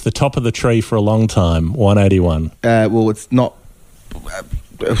 It was the top of the tree for a long time. 181. Well, it's not.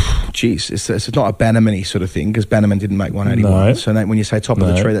 It's not a Bannerman-y sort of thing, because Bannerman didn't make 181. No. So when you say top of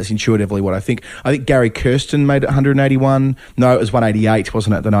the tree, that's intuitively what I think. I think Gary Kirsten made it 181. No, it was 188,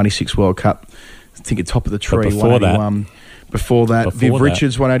 wasn't it? The 96 World Cup. I think it's top of the tree, 181. Before that, Viv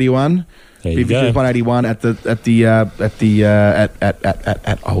Richards, 181. There you go. Viv 181 at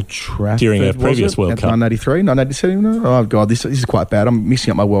Old Trafford During a previous World Cup. 1983, 1987. Oh God, this is quite bad. I'm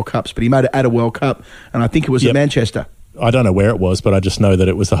mixing up my World Cups, but he made it at a World Cup, and I think it was at Manchester. I don't know where it was, but I just know that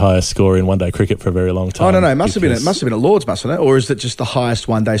it was the highest score in one-day cricket for a very long time. Oh no, it must have been at Lords, mustn't it? Or is it just the highest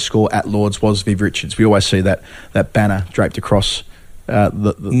one-day score at Lords was Viv Richards? We always see that banner draped across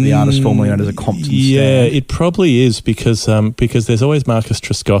the artist formerly known as a Compton stand. Yeah, it probably is because there's always Marcus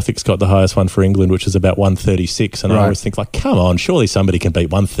Trescothic's got the highest one for England, which is about 136, and I always think, like, come on, surely somebody can beat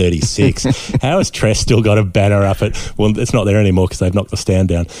 136. How has Tress still got a banner up at... Well, it's not there anymore because they've knocked the stand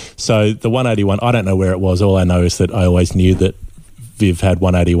down. So the 181, I don't know where it was. All I know is that I always knew that Viv had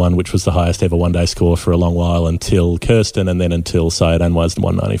 181, which was the highest ever one-day score for a long while until Kirsten, and then until Syed Anwar's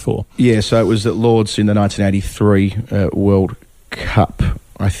 194. Yeah, so it was at Lords in the 1983 World Cup,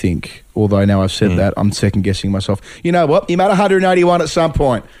 I think. Although now I've said that, I'm second-guessing myself. You know what? He made 181 at some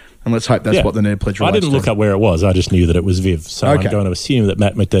point, and let's hope that's what the Nerd Pledge relates I didn't look up where it was. I just knew that it was Viv. So I'm going to assume that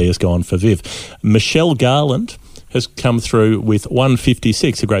Matt McDee has gone for Viv. Michelle Garland has come through with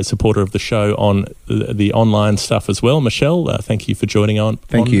 156, a great supporter of the show on the online stuff as well. Michelle, thank you for joining on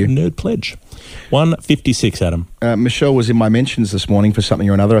Nerd Pledge. 156, Adam. Michelle was in my mentions this morning for something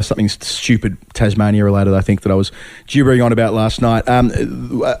or another, something stupid Tasmania related, I think, that I was gibbering on about last night.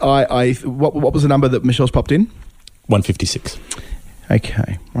 What was the number that Michelle's popped in? 156.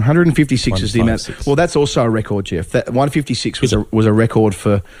 Okay, 156 is the amount. Well, that's also a record, Jeff. That 156 was a record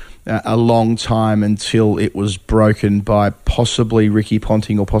for a long time until it was broken by possibly Ricky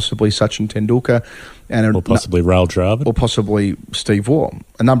Ponting or possibly Sachin Tendulkar. Or possibly Raul Dravid. Or possibly Steve Waugh.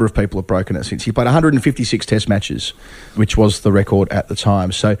 A number of people have broken it since. He played 156 test matches, which was the record at the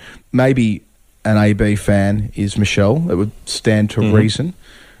time. So maybe an AB fan is Michelle. It would stand to reason.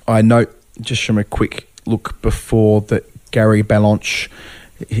 I note, just from a quick look before, that Gary Ballanche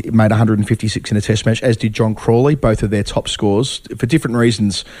made 156 in a test match, as did John Crawley, both of their top scores. For different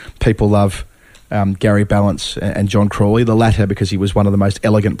reasons, people love Gary Ballanche and John Crawley, the latter because he was one of the most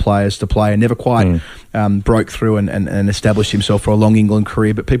elegant players to play and never quite broke through and established himself for a long England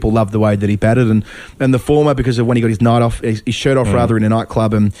career, but people loved the way that he batted, and the former because of when he got his shirt off rather in a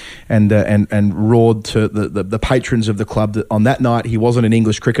nightclub and roared to the patrons of the club that on that night he wasn't an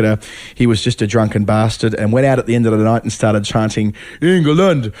English cricketer, he was just a drunken bastard, and went out at the end of the night and started chanting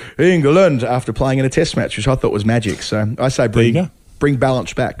England, England after playing in a test match, which I thought was magic. So I say bring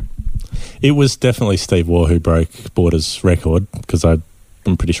Ballanche back. It was definitely Steve Waugh who broke Border's record, because I'm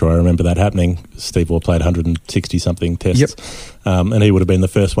pretty sure I remember that happening. Steve Waugh played 160-something tests, and he would have been the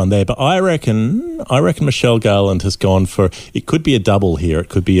first one there. But I reckon Michelle Garland has gone for... It could be a double here. It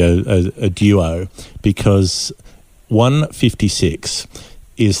could be a duo, because 156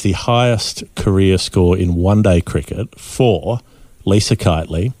 is the highest career score in one-day cricket for Lisa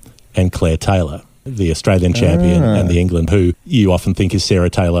Kiteley and Claire Taylor, the Australian champion, and the England, who you often think is Sarah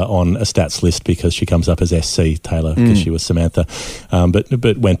Taylor on a stats list because she comes up as SC Taylor because she was Samantha,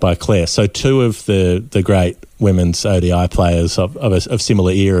 but went by Claire. So two of the great women's ODI players of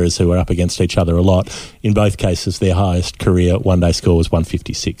similar eras who are up against each other a lot. In both cases, their highest career one-day score was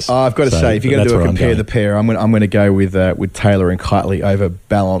 156. I've got to say, if you're going to do a compare the pair, I'm going to go with Taylor and Kiteley over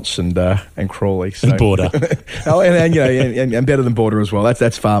Ballanche and Crawley. So. And Border. and better than Border as well.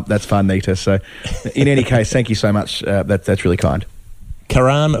 That's far neater. So, in any case, thank you so much. That's really kind.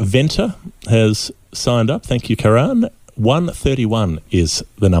 Karan Venter has signed up. Thank you, Karan. 131 is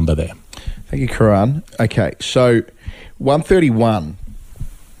the number there. Thank you, Karan. Okay, so 131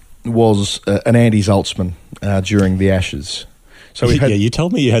 was an Andy Zaltzman during the Ashes. So you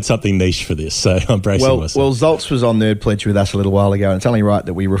told me you had something niche for this, so I'm bracing myself. Well, Zaltz was on Nerd Pledge with us a little while ago, and it's only right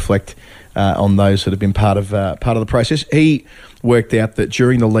that we reflect on those that have been part of the process. He worked out that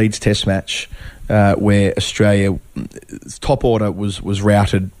during the Leeds Test match, where Australia's top order was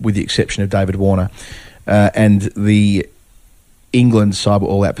routed with the exception of David Warner, and the England side were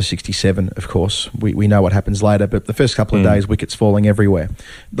all out for 67, of course. We know what happens later, but the first couple of days, wickets falling everywhere.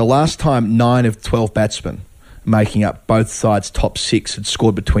 The last time 9 of 12 batsmen making up both sides' top 6 had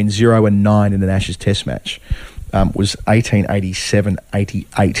scored between 0 and 9 in an Ashes Test match was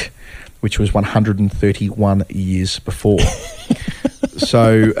 1887-88, which was 131 years before.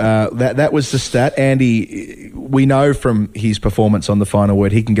 So that was the stat. Andy, we know from his performance on the final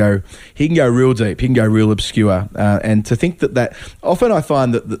word, he can go real deep, he can go real obscure, and to think that often I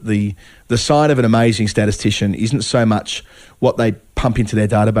find that the sign of an amazing statistician isn't so much what they pump into their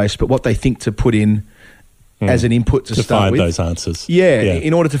database, but what they think to put in as an input to start find with. those answers. Yeah,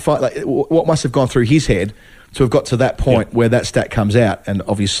 in order to find what must have gone through his head to have got to that point where that stat comes out, and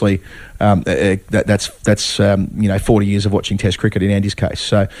obviously that's 40 years of watching Test cricket in Andy's case.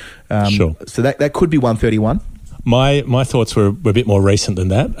 So so that could be 131. My thoughts were a bit more recent than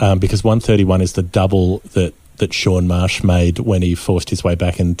that, because 131 is the double that Shaun Marsh made when he forced his way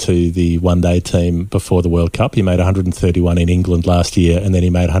back into the one-day team before the World Cup. He made 131 in England last year, and then he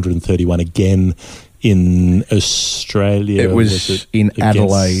made 131 again in Australia. It was in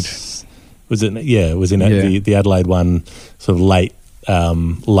Adelaide. Was it? Yeah, it was in the Adelaide one, sort of late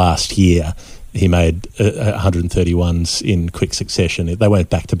last year. He made 131s in quick succession. They weren't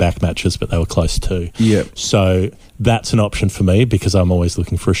back-to-back matches, but they were close to. Yeah. So that's an option for me because I'm always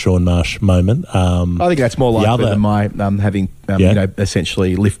looking for a Shaun Marsh moment. I think that's more likely than my having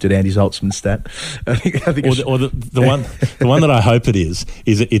essentially lifted Andy's Holtzman stat. I think the one that I hope it is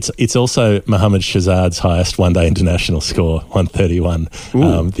it's also Mohammad Shahzad's highest one-day international score, 131.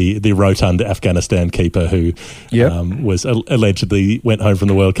 The rotund Afghanistan keeper who was allegedly went home from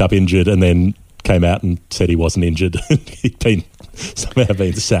the World Cup injured and then came out and said he wasn't injured. He'd somehow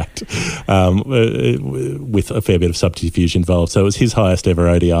been sacked with a fair bit of subterfuge involved. So it was his highest ever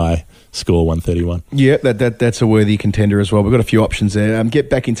ODI score, 131. Yeah, that's a worthy contender as well. We've got a few options there.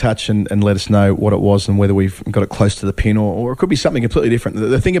 Get back in touch and let us know what it was and whether we've got it close to the pin or it could be something completely different.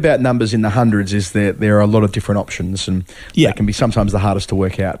 The thing about numbers in the hundreds is that there are a lot of different options and they can be sometimes the hardest to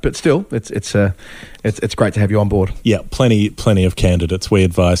work out. But still, it's great to have you on board. Yeah, plenty of candidates. We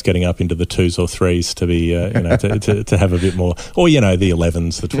advise getting up into the 2s or 3s to be to have a bit more, or the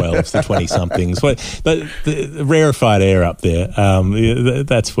 11s, the 12s, the 20-somethings. The rarefied air up there.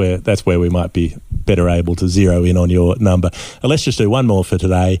 That's where we might be better able to zero in on your number. Let's just do one more for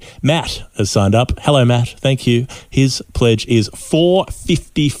today. Matt has signed up. Hello, Matt. Thank you. His pledge is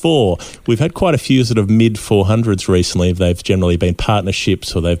 454. We've had quite a few sort of mid-400s recently. They've generally been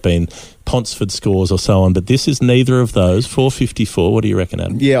partnerships or they've been Ponsford scores or so on, but this is neither of those. 454. What do you reckon,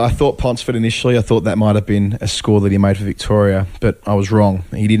 Adam? Yeah, I thought Ponsford initially. I thought that might have been a score that he made for Victoria, but I was wrong.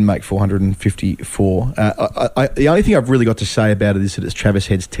 He didn't make 454. The only thing I've really got to say about it is that it's Travis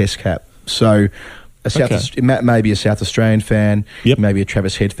Head's test cap. So Matt may be a South Australian fan, maybe a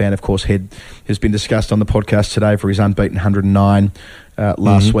Travis Head fan. Of course, Head has been discussed on the podcast today for his unbeaten 109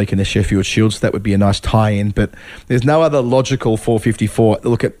 last week in the Sheffield Shield, so that would be a nice tie-in. But there's no other logical 454.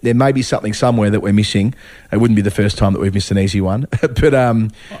 Look, there may be something somewhere that we're missing. It wouldn't be the first time that we've missed an easy one. But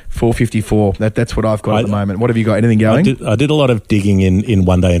 454, that's what I've got at the moment. What have you got? Anything going? I did a lot of digging in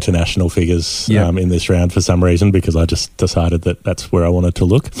one-day international figures in this round for some reason because I just decided that that's where I wanted to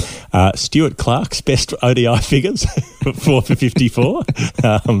look. Stuart Clark's best ODI figures, 454.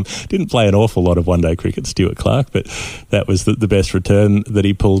 Didn't play an awful lot of one-day cricket, Stuart Clark, but that was the best return that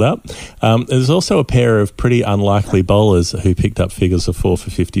he pulled up. There's also a pair of pretty unlikely bowlers who picked up figures of 4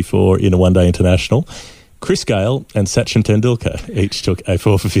 for 54 in a one-day international. Chris Gale and Sachin Tendulkar each took a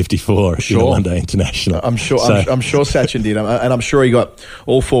 4 for 54 in a one-day international. I'm sure Sachin did, and I'm sure he got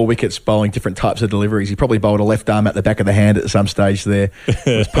all 4 wickets bowling different types of deliveries. He probably bowled a left arm at the back of the hand at some stage there.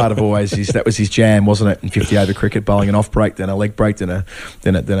 It was part of that was his jam, wasn't it? In 50 over cricket, bowling an off break, then a leg break, then a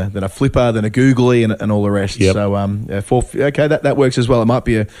flipper, then a googly, and all the rest. Yep. So that works as well. It might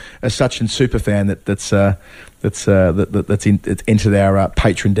be a Sachin super fan that's entered our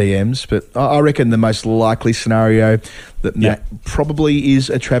patron DMs, but I reckon the most likely scenario that Matt probably is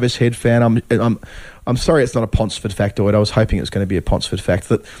a Travis Head fan. I'm sorry it's not a Ponsford factoid. I was hoping it was going to be a Ponsford fact.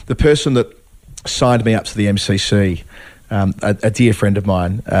 That the person that signed me up to the MCC, a dear friend of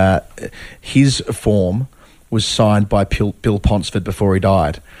mine, his form was signed by Bill Ponsford before he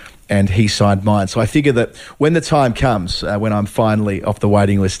died. And he signed mine. So I figure that when the time comes, when I'm finally off the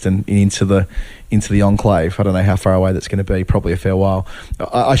waiting list and into the enclave, I don't know how far away that's going to be, probably a fair while,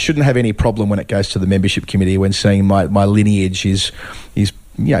 I shouldn't have any problem when it goes to the membership committee when seeing my lineage is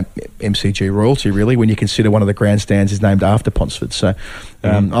MCG royalty, really, when you consider one of the grandstands is named after Ponsford. So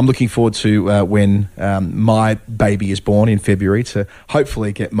I'm looking forward to when my baby is born in February to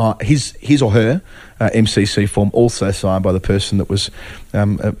hopefully get his or her MCC form also signed by the person that was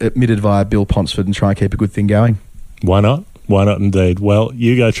admitted via Bill Ponsford and try and keep a good thing going. Why not? Why not indeed? Well,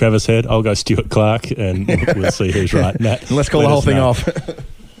 you go Travis Head, I'll go Stuart Clark, and we'll see who's right. Matt, let's call the whole thing off.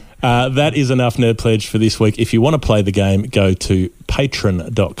 That is enough Nerd Pledge for this week. If you want to play the game, go to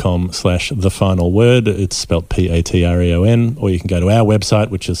patreon.com/thefinalword. It's spelt Patreon, or you can go to our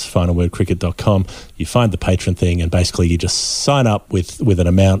website, which is finalwordcricket.com. You find the patron thing, and basically you just sign up with an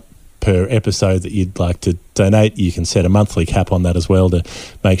amount per episode that you'd like to donate. You can set a monthly cap on that as well to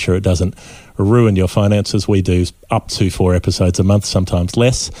make sure it doesn't ruin your finances. We do up to 4 episodes a month, sometimes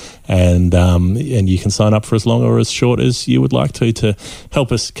less, and you can sign up for as long or as short as you would like to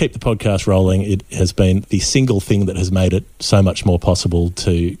help us keep the podcast rolling. It has been the single thing that has made it so much more possible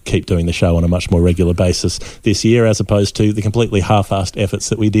to keep doing the show on a much more regular basis this year, as opposed to the completely half-assed efforts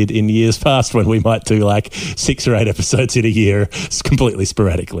that we did in years past when we might do like 6 or 8 episodes in a year completely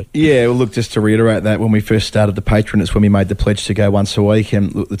sporadically. Yeah, well, look, just to reiterate that, when we first started the Patreon, it's when we made the pledge to go once a week,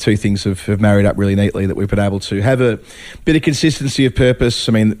 and look, the two things have married up really neatly, that we've been able to have a bit of consistency of purpose.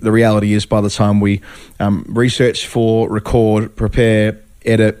 I mean, the reality is by the time we research for, record, prepare,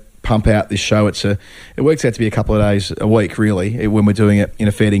 edit, pump out this show, it works out to be a couple of days a week, really, when we're doing it in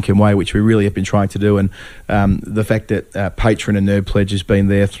a fair income way, which we really have been trying to do. And the fact that Patreon and Nerd Pledge has been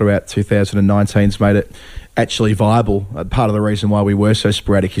there throughout 2019 has made it actually viable. Part of the reason why we were so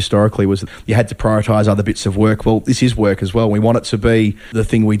sporadic historically was that you had to prioritise other bits of work. Well, this is work as well. We want it to be the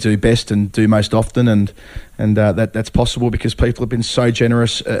thing we do best and do most often, and that's possible because people have been so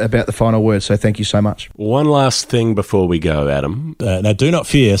generous about the final word. So thank you so much. One last thing before we go, Adam. Now, do not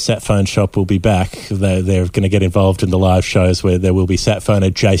fear, Sat Phone Shop will be back. They're going to get involved in the live shows where there will be Sat Phone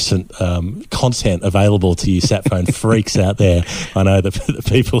adjacent content available to you Sat Phone freaks out there. I know that the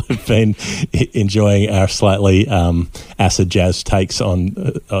people have been enjoying our slightly acid jazz takes on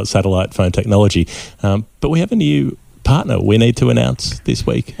satellite phone technology. But we have a new partner we need to announce this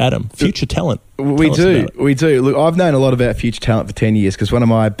week, Adam. Future Talent. We do. Look, I've known a lot about Future Talent for 10 years because one of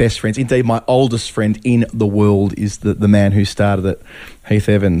my best friends, indeed my oldest friend in the world, is the man who started it, Heath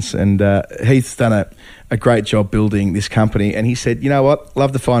Evans. And Heath's done a great job building this company. And he said, you know what,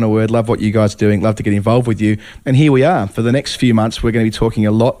 love the final word, love what you guys are doing, love to get involved with you. And here we are. For the next few months, we're going to be talking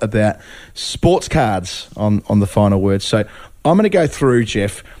a lot about sports cards on the final word. So I'm going to go through,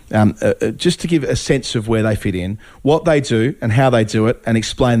 Jeff, just to give a sense of where they fit in, what they do and how they do it, and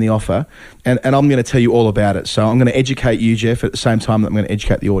explain the offer. And I'm going to tell you all about it. So I'm going to educate you, Jeff, at the same time that I'm going to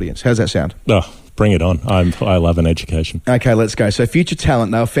educate the audience. How's that sound? Oh, bring it on. I love an education. Okay, let's go. So Future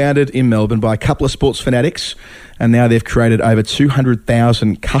Talent, they were founded in Melbourne by a couple of sports fanatics, and now they've created over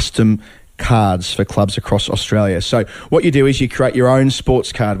 200,000 custom cards for clubs across Australia. So what you do is you create your own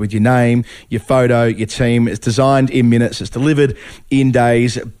sports card with your name, your photo, your team. It's designed in minutes. It's delivered in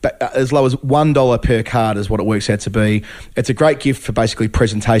days. As low as $1 per card is what it works out to be. It's a great gift for basically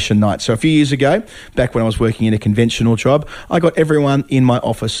presentation night. So a few years ago, back when I was working in a conventional job, I got everyone in my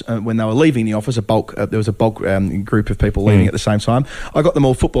office, when they were leaving the office, there was a bulk group of people leaving at the same time. I got them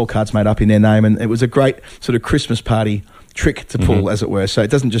all football cards made up in their name, and it was a great sort of Christmas party trick to pull, as it were. So it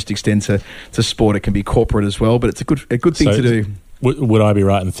doesn't just extend to sport, it can be corporate as well, but it's a good thing to do. Would I be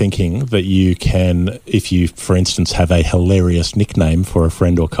right in thinking that you can, if you, for instance, have a hilarious nickname for a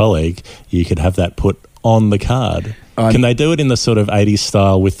friend or colleague, you could have that put on the card? Can they do it in the sort of 80s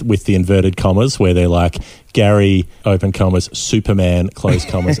style with the inverted commas where they're like Gary, open commas, Superman, close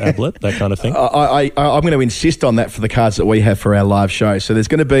commas, Ablett, that kind of thing? I'm going to insist on that for the cards that we have for our live show. So there's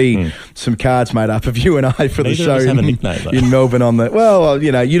going to be some cards made up of you and I for the show in Melbourne on the... Well,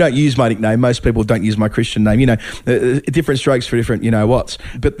 you know, you don't use my nickname. Most people don't use my Christian name. You know, different strokes for different you-know-whats.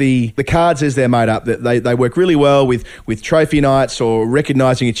 But the cards as they're made up, they work really well with trophy nights or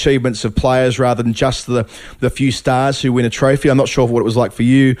recognising achievements of players rather than just the few stars who win a trophy. I'm not sure what it was like for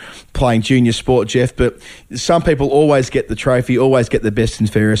you playing junior sport, Jeff, but some people always get the trophy, always get the best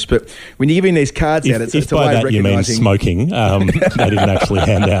and fairest. But when you're giving these cards out, it's a way of recognising... If by that you mean smoking, they didn't actually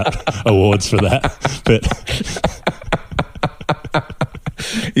hand out awards for that. But...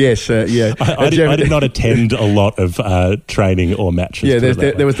 Yes, yeah. I did not attend a lot of training or matches. Yeah,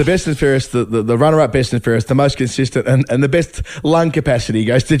 there was the best and fairest, the runner-up best and fairest, the most consistent, and the best lung capacity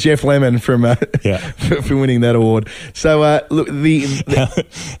goes to Jeff Lemon from for winning that award. So, look,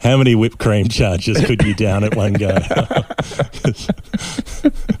 how many whipped cream charges could you down at one go?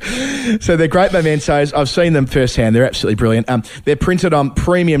 So they're great mementos. I've seen them firsthand. They're absolutely brilliant. They're printed on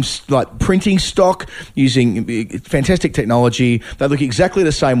premium printing stock using fantastic technology. They look exactly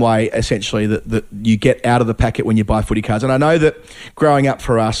the same way, essentially, that you get out of the packet when you buy footy cards. And I know that growing up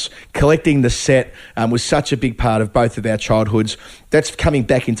for us, collecting the set was such a big part of both of our childhoods. That's coming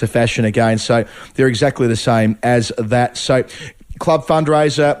back into fashion again. So they're exactly the same as that. So club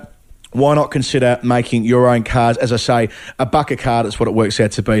fundraiser, why not consider making your own cards? As I say, $1 a card is what it works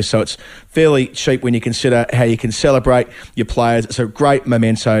out to be. So it's fairly cheap when you consider how you can celebrate your players. It's a great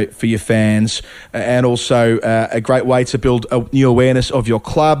memento for your fans and also a great way to build a new awareness of your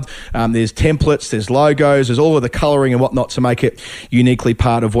club. There's templates, there's logos, there's all of the colouring and whatnot to make it uniquely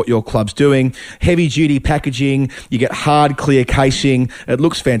part of what your club's doing. Heavy-duty packaging. You get hard, clear casing. It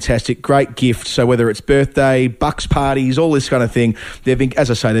looks fantastic. Great gift. So whether it's birthday, bucks parties, all this kind of thing, they've been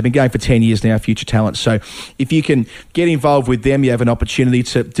going for 10 years now, Future Talent. So if you can get involved with them, you have an opportunity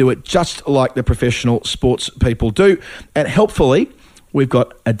to do it just like the professional sports people do. And helpfully, we've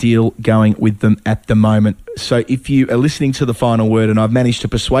got a deal going with them at the moment. So if you are listening to The Final Word and I've managed to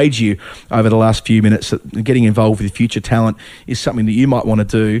persuade you over the last few minutes that getting involved with Future Talent is something that you might want to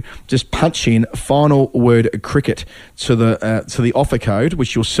do, just punch in Final Word Cricket to the offer code,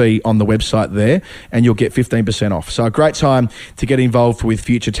 which you'll see on the website there, and you'll get 15% off. So a great time to get involved with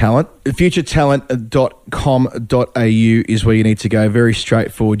Future Talent. futuretalent.com.au is where you need to go. Very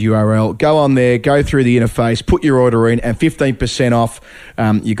straightforward URL. Go on there, go through the interface, put your order in, and 15% off.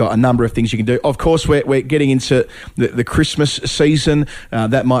 You've got a number of things you can do. Of course, we're getting into the Christmas season.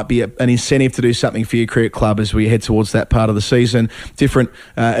 That might be an incentive to do something for your cricket club as we head towards that part of the season. Different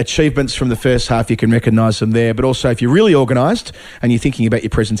achievements from the first half, you can recognise them there. But also, if you're really organised and you're thinking about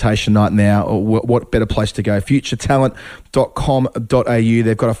your presentation night now, or what better place to go? futuretalent.com.au.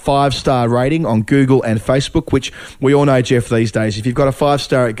 They've got a 5-star rating on Google and Facebook, which we all know, Jeff, these days. If you've got a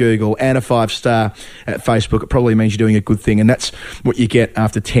 5-star at Google and a 5-star at Facebook, it probably means you're doing a good thing. And that's what you get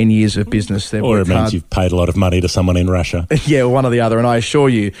after 10 years of business. Or it means you've paid a lot of money to someone in Russia. Yeah, one or the other. And I assure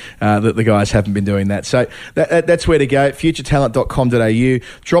you that the guys haven't been doing that. So that's where to go, futuretalent.com.au.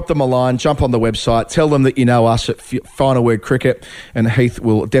 Drop them a line, jump on the website, tell them that you know us at Final Word Cricket, and Heath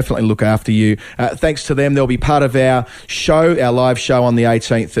will definitely look after you. Thanks to them, they'll be part of our show, our live show on the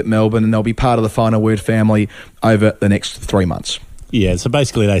 18th at Melbourne, and they'll be part of the Final Word family over the next 3 months. Yeah, so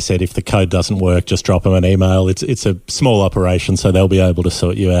basically they said if the code doesn't work, just drop them an email. It's a small operation, so they'll be able to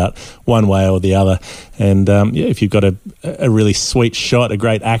sort you out one way or the other. And, if you've got a really sweet shot, a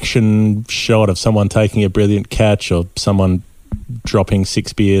great action shot of someone taking a brilliant catch or someone dropping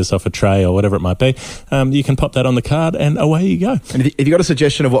 6 beers off a tray or whatever it might be, you can pop that on the card and away you go. And if you've got a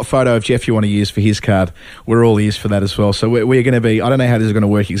suggestion of what photo of Jeff you want to use for his card, we're all ears for that as well. So we're going to be, I don't know how this is going to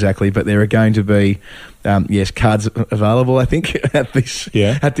work exactly, but there are going to be cards available, I think, at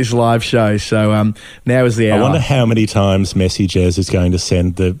this live show. So now is the hour. I wonder how many times Messi Jez is going to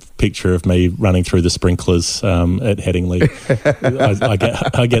send the picture of me running through the sprinklers at Headingley.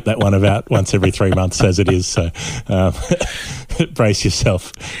 I get that one about once every 3 months as it is. So brace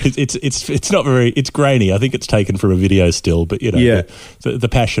yourself. It's not very. It's grainy. I think it's taken from a video still, but the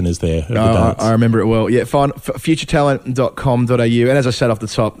passion is there. I remember it well. Yeah, futuretalent.com.au. And as I said off the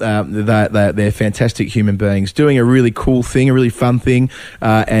top, they're fantastic human beings doing a really cool thing, a really fun thing,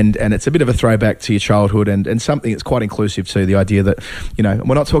 and it's a bit of a throwback to your childhood and something that's quite inclusive too. The idea that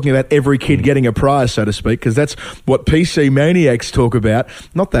we're not talking about every kid getting a prize, so to speak, because that's what PC maniacs talk about.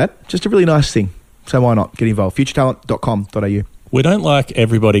 Not that, just a really nice thing. So why not get involved? futuretalent.com.au. We don't like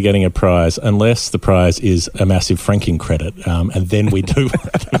everybody getting a prize unless the prize is a massive franking credit, and then we do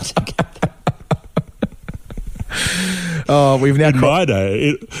want them to get that. Oh, we've now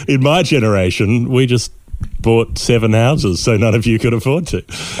in my generation, we just bought 7 houses, so none of you could afford to.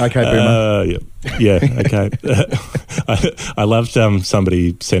 Okay, Boomer. Yeah, okay. I loved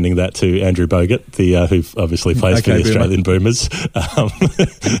somebody sending that to Andrew Bogut, who obviously plays for the Australian Boomers,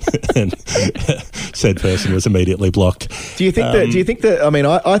 and said person was immediately blocked. Do you think that? I mean,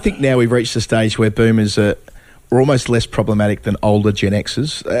 I think now we've reached the stage where Boomers are almost less problematic than older Gen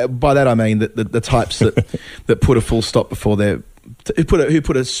Xers. By that I mean that the types that put a full stop before their who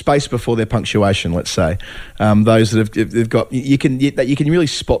put a space before their punctuation. Let's say those that have got you can really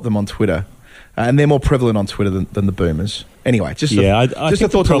spot them on Twitter, and they're more prevalent on Twitter than the Boomers. Anyway, just a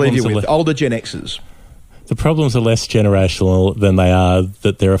thought to leave you with. Older Gen Xers. The problems are less generational than they are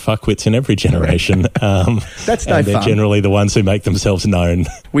that there are fuckwits in every generation. That's no fun. They're generally the ones who make themselves known.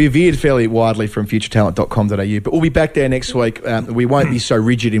 We veered fairly widely from futuretalent.com.au, but we'll be back there next week. We won't be so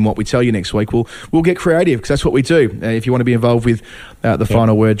rigid in what we tell you next week. We'll get creative because that's what we do. If you want to be involved with the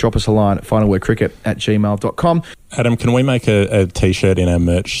Final Word, drop us a line at finalwordcricket@gmail.com. Adam, can we make a T-shirt in our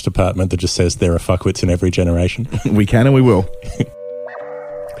merch department that just says there are fuckwits in every generation? We can and we will.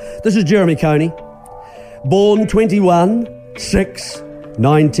 This is Jeremy Coney. Born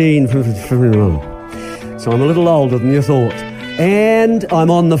 21/6/1951. So I'm a little older than you thought. And I'm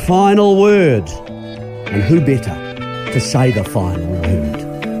on the final word. And who better to say the final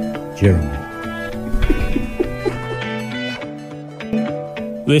word? Jeremy.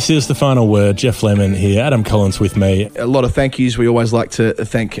 This is The Final Word. Jeff Lemon here, Adam Collins with me. A lot of thank yous. We always like to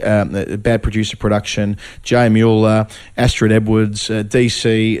thank Bad Producer Production, Jay Mueller, Astrid Edwards,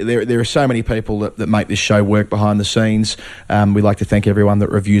 DC. There are so many people that make this show work behind the scenes. We like to thank everyone that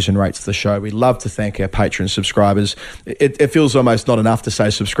reviews and rates the show. We love to thank our Patreon subscribers. It feels almost not enough to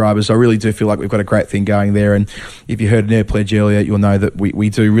say subscribers. I really do feel like we've got a great thing going there. And if you heard an air pledge earlier, you'll know that we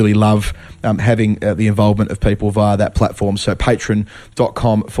do really love having the involvement of people via that platform. So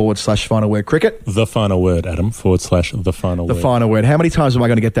patreon.com/Final Word Cricket. The Final Word, Adam, / The Final Word. The Final Word. How many times am I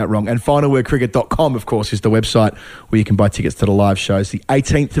going to get that wrong? And finalwordcricket.com, of course, is the website where you can buy tickets to the live shows. The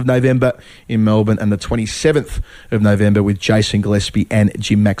 18th of November in Melbourne and the 27th of November with Jason Gillespie and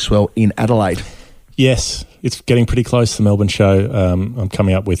Jim Maxwell in Adelaide. Yes, it's getting pretty close, the Melbourne show. I'm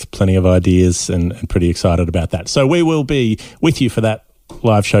coming up with plenty of ideas and pretty excited about that. So we will be with you for that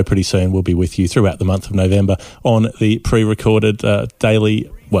live show pretty soon. We'll be with you throughout the month of November on the pre-recorded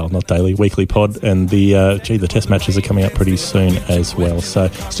weekly pod, and the test matches are coming up pretty soon as well. So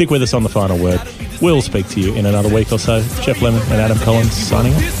stick with us on The Final Word. We'll speak to you in another week or so. Jeff Lemon and Adam Collins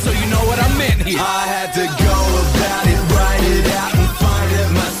signing off. So you know what I meant here. I had to go